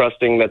 whether it's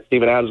trusting that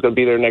Steven Adams is going to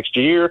be there next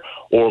year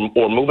or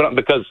moving up,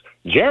 because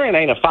Jaren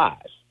ain't a 5.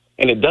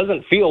 And it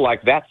doesn't feel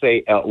like that's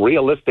a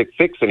realistic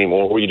fix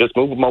anymore, where you just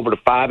move him over to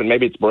 5 and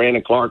maybe it's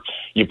Brandon Clark,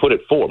 you put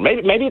it 4.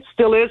 Maybe it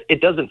still is. It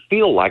doesn't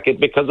feel like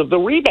it because of the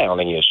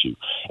rebounding issue.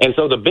 And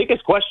so the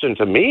biggest question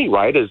to me,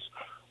 right, is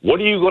what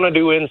are you going to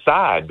do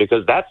inside?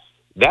 Because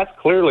that's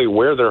clearly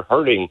where they're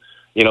hurting,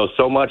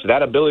 so much.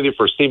 That ability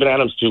for Steven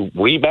Adams to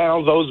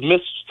rebound those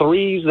missed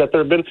threes that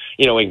there have been,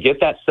 and get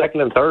that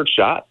second and third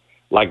shot.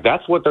 Like,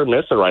 that's what they're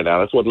missing right now.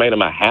 That's what made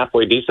them a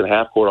halfway decent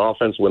half-court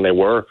offense when they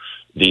were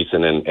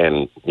decent.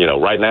 And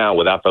right now,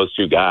 without those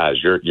two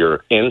guys,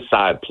 your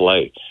inside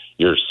play,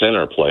 your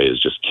center play is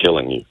just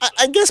killing you.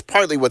 I guess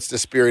partly what's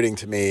dispiriting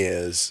to me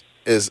is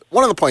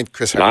one of the points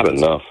Chris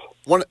Harrington... Not enough.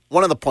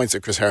 One of the points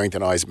that Chris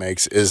Harrington always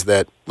makes is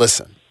that,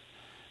 listen,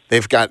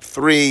 they've got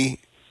 3,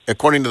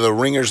 according to the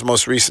Ringer's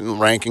most recent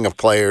ranking of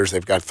players,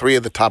 they've got 3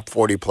 of the top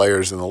 40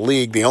 players in the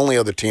league. The only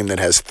other team that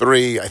has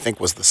 3, I think,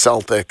 was the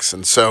Celtics.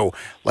 And so,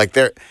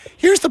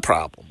 here's the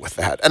problem with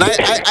that. And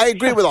I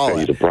agree with all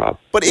that.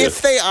 But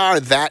if they are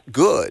that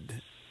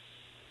good,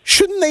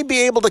 shouldn't they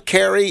be able to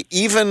carry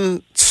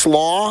even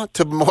slaw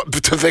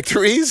to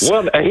victories?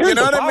 Well, here's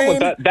the problem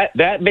with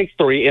that big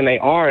 3, and they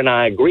are, and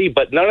I agree.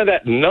 But none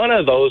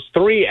of those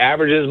 3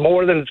 averages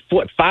more than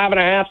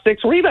 5.5,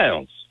 6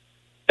 rebounds.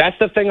 That's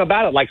the thing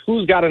about it. Like,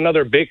 who's got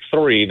another big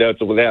three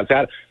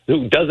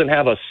who doesn't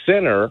have a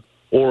center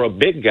or a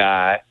big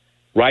guy,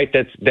 right,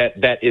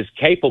 that is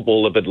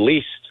capable of at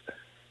least,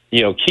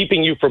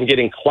 keeping you from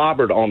getting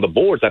clobbered on the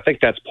boards? I think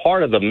that's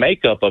part of the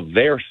makeup of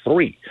their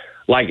three.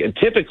 Like,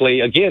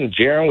 typically, again,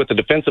 Jaren with the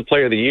Defensive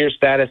Player of the Year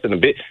status and a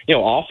bit,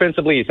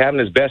 offensively he's having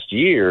his best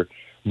year,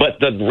 but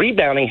the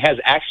rebounding has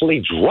actually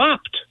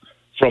dropped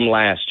from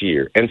last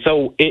year. And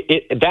so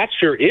that's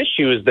your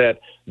issue, is that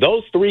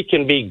those three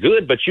can be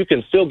good, but you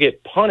can still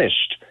get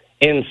punished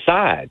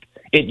inside.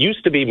 It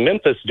used to be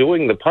Memphis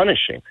doing the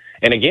punishing.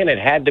 And again, it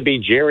had to be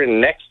Jaren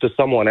next to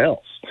someone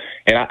else.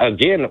 And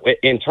again,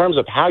 in terms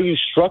of how you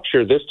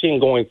structure this team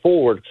going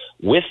forward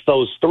with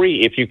those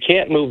three, if you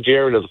can't move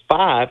Jaren to the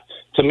 5,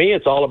 to me,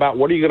 it's all about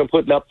what are you going to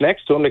put up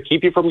next to him to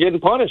keep you from getting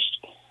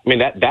punished. I mean,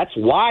 that's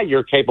why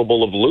you're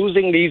capable of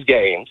losing these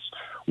games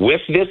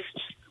with this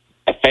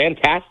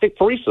fantastic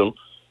threesome,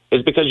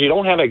 is because you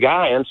don't have a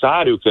guy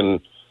inside who can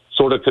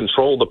sort of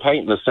control the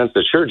paint in the sense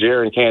that, sure,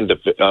 Jaren can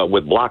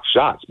with block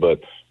shots, but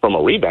from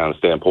a rebound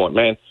standpoint,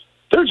 man,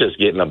 they're just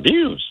getting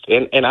abused.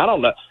 And I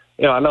don't know.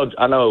 I don't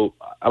know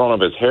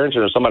if it's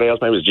Harrington or somebody else.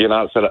 Maybe it's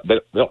Giannotti said I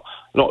don't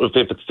know if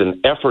it's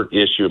an effort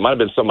issue. It might have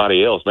been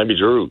somebody else, maybe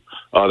Drew,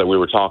 that we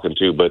were talking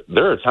to. But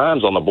there are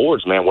times on the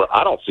boards, man, where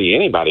I don't see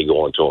anybody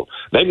going to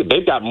them.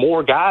 They've got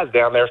more guys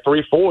down there,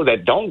 3-4,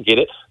 that don't get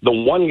it. The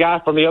one guy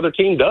from the other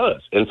team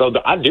does. And so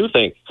I do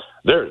think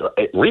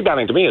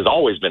rebounding to me has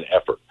always been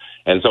effort.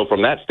 And so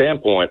from that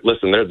standpoint,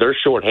 listen, they're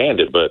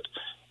shorthanded, but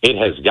it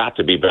has got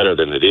to be better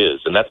than it is.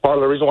 And that's part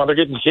of the reason why they're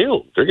getting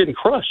killed. They're getting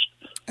crushed.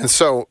 And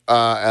so,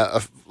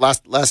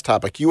 last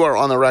topic. You are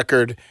on the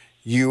record.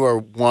 You are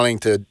wanting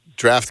to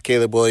draft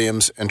Caleb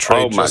Williams and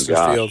trade Justin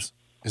Fields.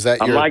 Is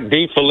that I'm like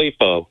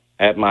DiFilippo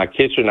at my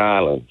kitchen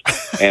island,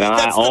 and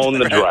I own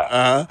the draft.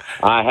 Uh-huh.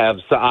 I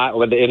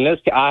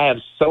have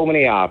so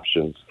many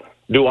options.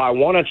 Do I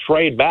want to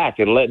trade back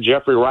and let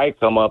Jeffrey Wright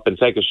come up and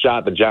take a shot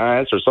at the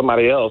Giants or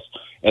somebody else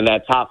in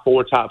that top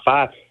 4, top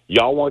 5?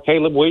 Y'all want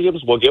Caleb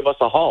Williams? Well, give us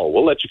a haul.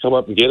 We'll let you come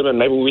up and get him, and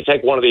maybe we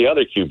take one of the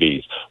other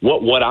QBs.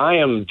 What I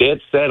am dead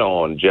set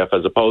on, Jeff,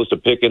 as opposed to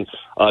picking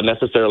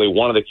necessarily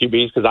one of the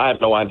QBs, because I have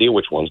no idea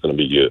which one's going to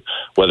be good,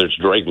 whether it's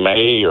Drake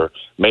May or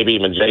maybe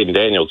even Jaden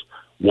Daniels.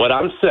 What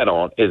I'm set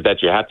on is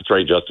that you have to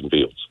trade Justin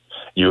Fields.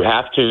 You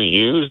have to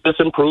use this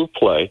improved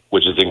play,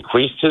 which has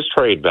increased his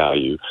trade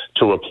value,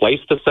 to replace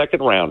the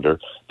second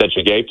rounder that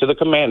you gave to the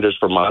Commanders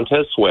for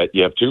Montez Sweat.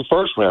 You have 2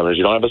 first rounders.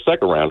 You don't have a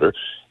second rounder.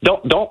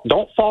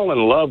 Don't fall in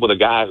love with a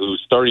guy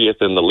who's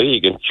 30th in the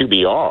league in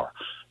QBR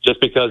just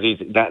because he's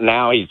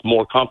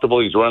more comfortable.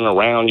 He's running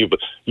around you, but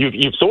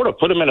you've sort of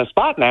put him in a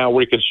spot now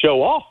where he could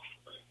show off,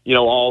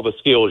 all the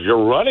skills.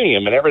 You're running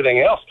him and everything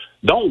else.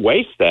 Don't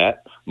waste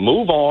that.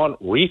 Move on,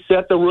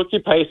 reset the rookie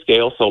pay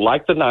scale. So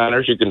like the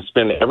Niners, you can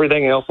spend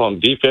everything else on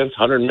defense,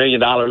 $100 million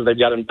they've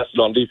got invested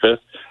on defense.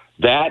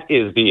 That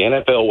is the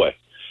NFL way.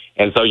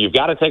 And so you've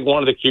got to take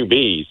one of the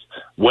QBs,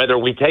 whether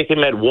we take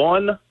him at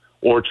 1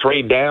 or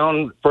trade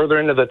down further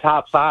into the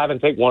top 5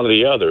 and take one of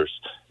the others.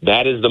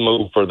 That is the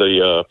move for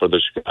the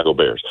Chicago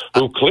Bears,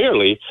 who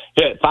clearly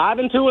hit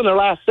 5-2 in their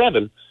last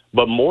 7.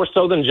 But more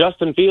so than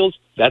Justin Fields,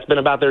 that's been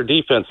about their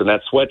defense and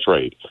that Sweat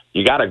trade.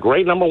 You got a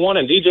great number 1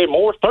 in DJ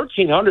Moore,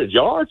 1,300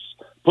 yards.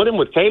 Put him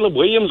with Caleb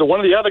Williams or one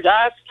of the other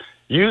guys.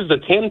 Use the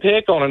 10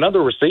 pick on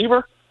another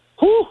receiver.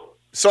 Whew.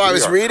 So I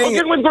was reading.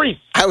 With grief.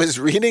 I was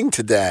reading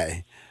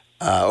today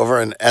over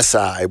in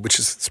SI, which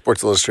is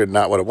Sports Illustrated,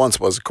 not what it once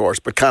was, of course,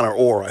 but Connor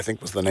Orr, I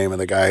think, was the name of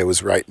the guy who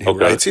was writing. Who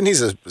writes, and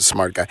he's a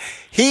smart guy.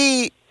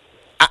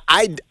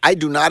 I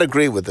do not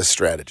agree with this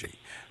strategy,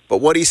 but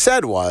what he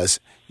said was,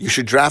 you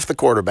should draft the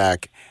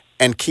quarterback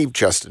and keep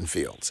Justin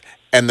Fields.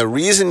 And the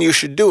reason you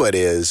should do it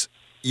is,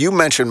 you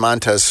mentioned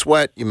Montez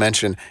Sweat, you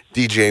mentioned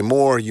DJ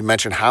Moore, you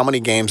mentioned how many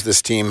games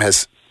this team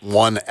has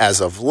won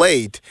as of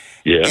late.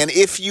 Yeah. And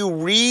if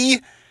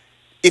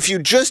you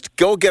just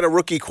go get a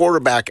rookie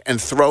quarterback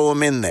and throw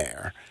him in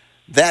there,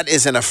 that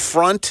is an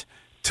affront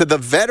to the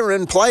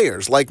veteran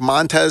players like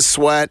Montez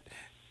Sweat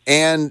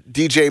and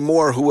DJ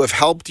Moore who have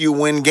helped you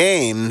win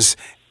games,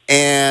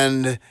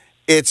 and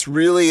it's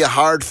really a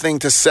hard thing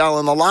to sell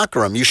in the locker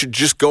room. You should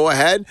just go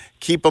ahead,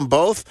 keep them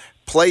both,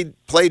 play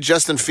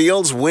Justin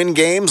Fields, win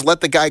games,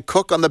 let the guy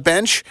cook on the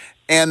bench,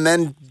 and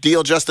then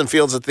deal Justin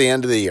Fields at the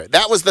end of the year.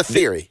 That was the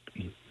theory.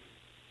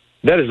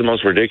 That is the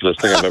most ridiculous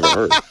thing I've ever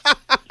heard.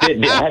 Has he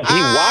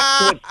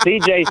watched what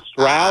C.J.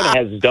 Stroud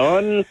has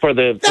done for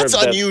the That's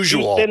for the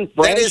unusual. Houston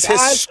That is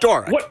franchise?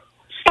 historic. What?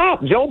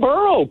 Stop. Joe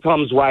Burrow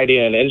comes right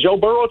in, and Joe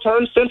Burrow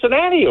turns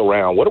Cincinnati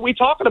around. What are we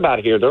talking about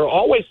here? There are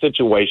always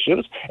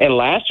situations, and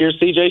last year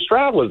C.J.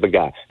 Stroud was the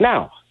guy.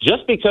 Now,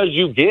 just because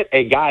you get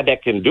a guy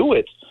that can do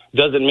it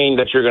doesn't mean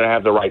that you're going to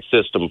have the right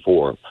system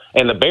for him.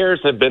 And the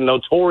Bears have been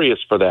notorious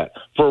for that,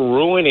 for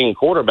ruining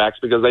quarterbacks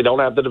because they don't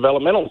have the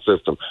developmental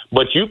system.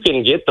 But you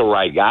can get the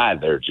right guy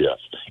there, Jeff.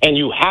 And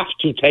you have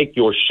to take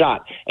your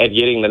shot at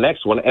getting the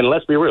next one. And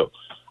let's be real.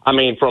 I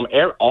mean, from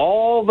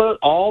all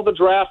the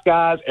draft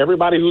guys,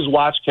 everybody who's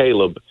watched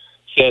Caleb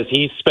says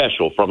he's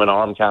special from an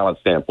arm talent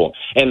standpoint.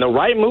 And the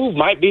right move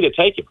might be to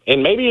take him.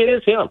 And maybe it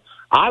is him.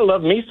 I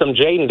love me some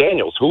Jaden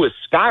Daniels, who is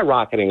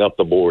skyrocketing up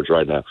the boards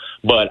right now.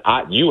 But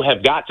you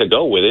have got to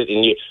go with it.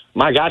 And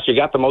my gosh, you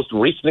got the most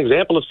recent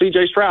example of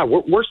C.J. Stroud.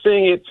 We're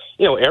seeing it,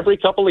 every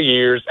couple of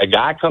years. A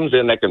guy comes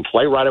in that can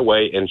play right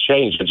away and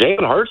change.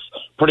 Jalen Hurts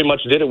pretty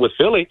much did it with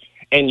Philly,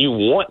 and you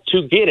want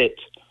to get it.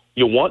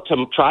 You want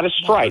to try to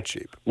strike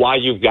while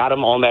you've got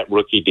him on that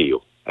rookie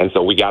deal. And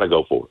so we got to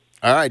go for it.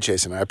 All right,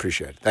 Jason, I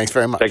appreciate it. Thanks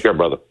very much. Take care,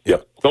 brother.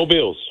 Yep. Go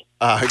Bills.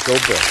 Go Bills.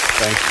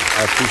 Thank you.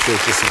 I appreciate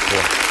the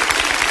support.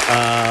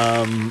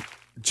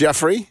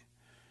 Jeffrey,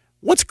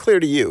 what's clear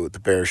to you the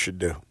Bears should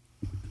do?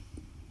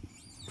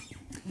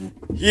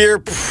 You're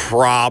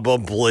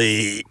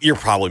probably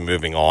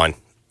moving on,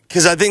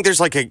 because I think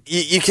there's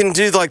you can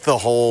do the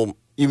whole.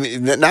 You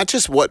mean, not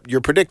just what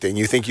you're predicting.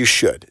 You think you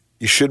should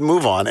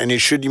move on, and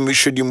should you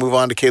move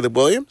on to Caleb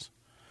Williams?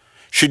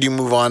 Should you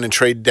move on and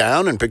trade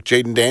down and pick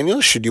Jaden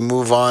Daniels? Should you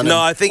move on? No,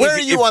 I think. Where are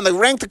you on the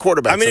rank the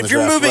quarterbacks? I mean, in the if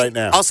you're draft moving right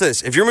now, I'll say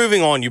this: if you're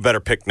moving on, you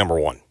better pick number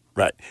one.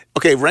 Right.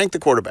 Okay. Rank the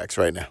quarterbacks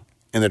right now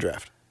in the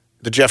draft.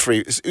 The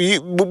Jeffrey,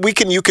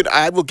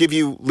 I will give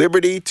you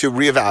liberty to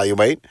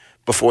reevaluate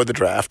before the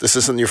draft. This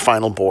isn't your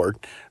final board,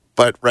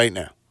 but right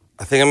now,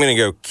 I think I'm going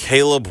to go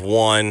Caleb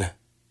 1,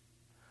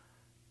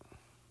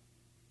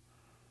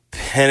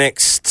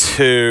 Penix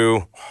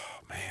 2,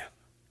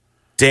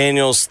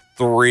 Daniels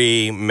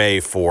 3, May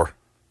 4.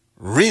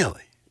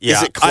 Really? Yeah.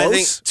 Is it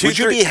close? Would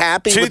you be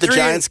happy with the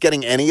Giants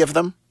getting any of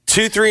them?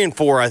 2, 3, and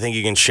 4, I think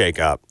you can shake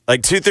up.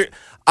 2, 3.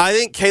 I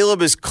think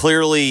Caleb's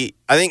clearly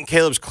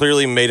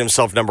made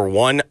himself number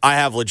one. I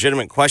have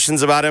legitimate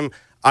questions about him.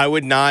 I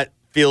would not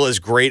feel as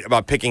great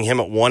about picking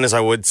him at 1 as I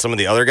would some of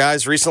the other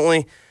guys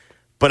recently.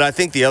 But I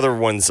think the other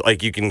ones,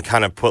 you can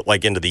kind of put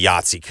into the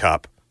Yahtzee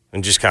cup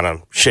and just kind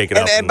of shake it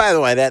up. And by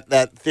the way,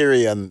 that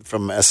theory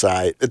from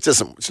SI,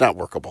 it's not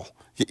workable.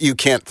 You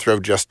can't throw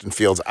Justin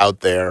Fields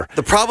out there.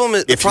 The problem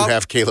is if you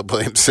have Caleb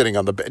Williams sitting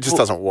on the bench, it just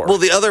doesn't work. Well,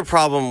 the other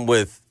problem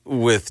with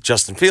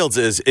Justin Fields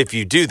is if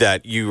you do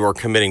that, you are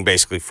committing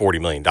basically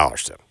 $40 million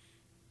to him.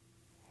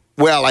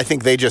 Well, I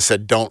think they just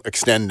said don't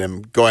extend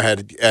him. Go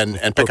ahead and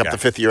pick up the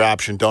 5th-year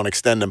option. Don't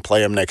extend him.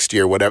 Play him next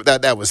year. Whatever.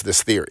 That was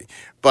this theory.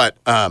 But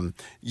that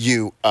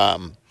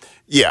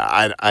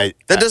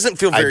doesn't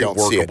feel very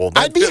workable.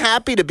 I'd be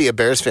happy to be a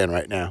Bears fan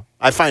right now.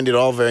 I find it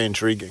all very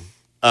intriguing.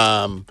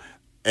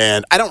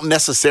 And I don't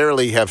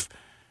necessarily have.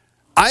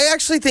 I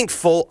actually think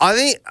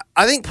I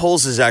think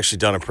Poles has actually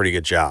done a pretty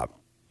good job.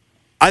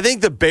 I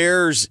think the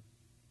Bears'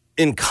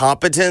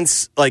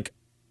 incompetence,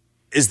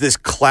 is this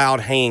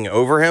cloud hanging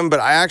over him, but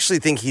I actually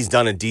think he's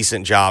done a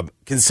decent job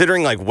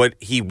considering what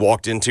he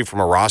walked into from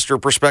a roster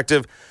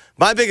perspective.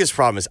 My biggest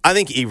problem is I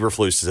think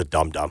Eberflus is a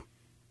dum-dum.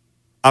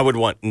 I would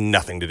want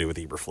nothing to do with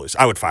Eberflus.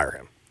 I would fire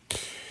him.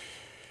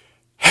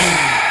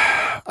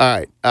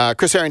 All right.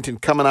 Chris Harrington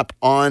coming up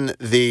on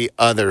the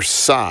other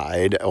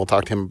side. We'll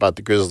talk to him about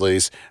the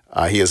Grizzlies.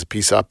 He has a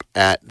piece up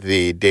at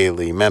the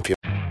Daily Memphian.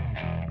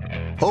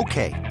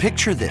 Okay,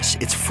 picture this.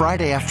 It's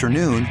Friday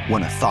afternoon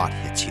when a thought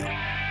hits you.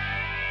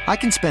 I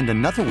can spend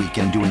another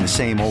weekend doing the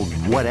same old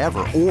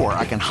whatever, or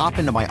I can hop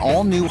into my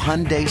all-new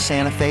Hyundai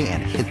Santa Fe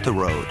and hit the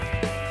road.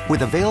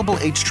 With available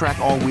H-Track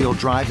all-wheel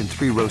drive and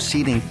 3-row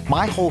seating,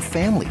 my whole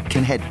family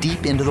can head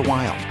deep into the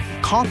wild.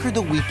 Conquer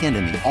the weekend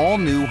in the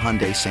all-new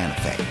Hyundai Santa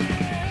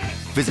Fe.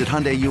 Visit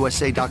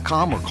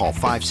HyundaiUSA.com or call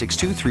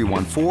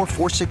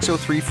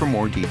 562-314-4603 for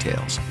more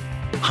details.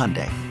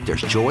 Hyundai,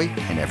 there's joy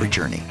in every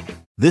journey.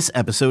 This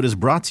episode is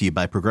brought to you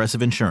by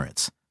Progressive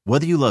Insurance.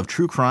 Whether you love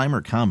true crime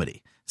or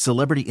comedy,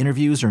 celebrity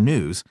interviews or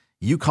news,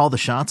 you call the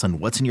shots on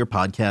what's in your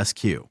podcast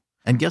queue.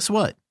 And guess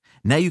what?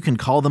 Now you can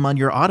call them on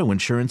your auto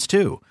insurance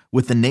too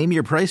with the Name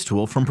Your Price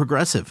tool from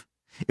Progressive.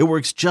 It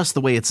works just the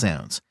way it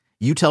sounds.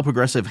 You tell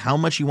Progressive how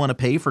much you want to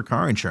pay for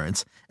car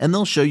insurance, and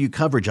they'll show you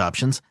coverage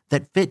options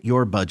that fit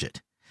your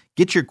budget.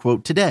 Get your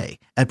quote today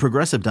at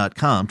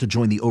Progressive.com to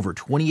join the over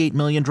 28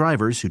 million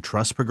drivers who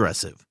trust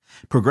Progressive.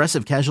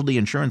 Progressive Casualty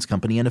Insurance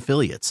Company and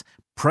Affiliates.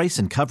 Price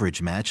and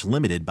coverage match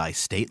limited by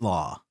state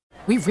law.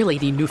 We really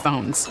need new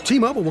phones.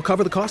 T-Mobile will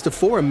cover the cost of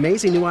 4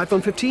 amazing new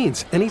iPhone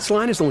 15s, and each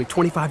line is only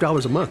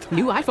 $25 a month.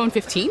 New iPhone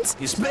 15s?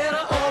 It's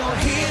better over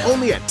here.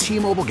 Only at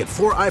T-Mobile, get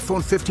 4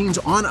 iPhone 15s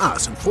on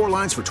us and 4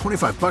 lines for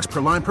 $25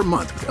 per line per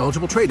month with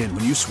eligible trade-in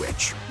when you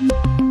switch.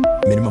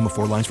 Minimum of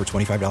 4 lines for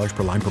 $25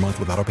 per line per month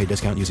with autopay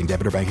discount using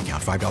debit or bank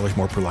account. $5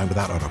 more per line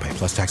without autopay,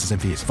 plus taxes and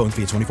fees. Phone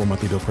fee at 24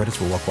 monthly bill credits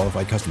for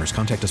well-qualified customers.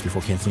 Contact us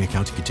before canceling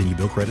account to continue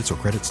bill credits or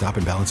credit stop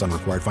and balance on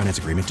required finance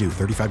agreement due.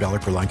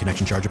 $35 per line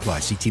connection charge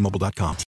applies. See T-Mobile.com.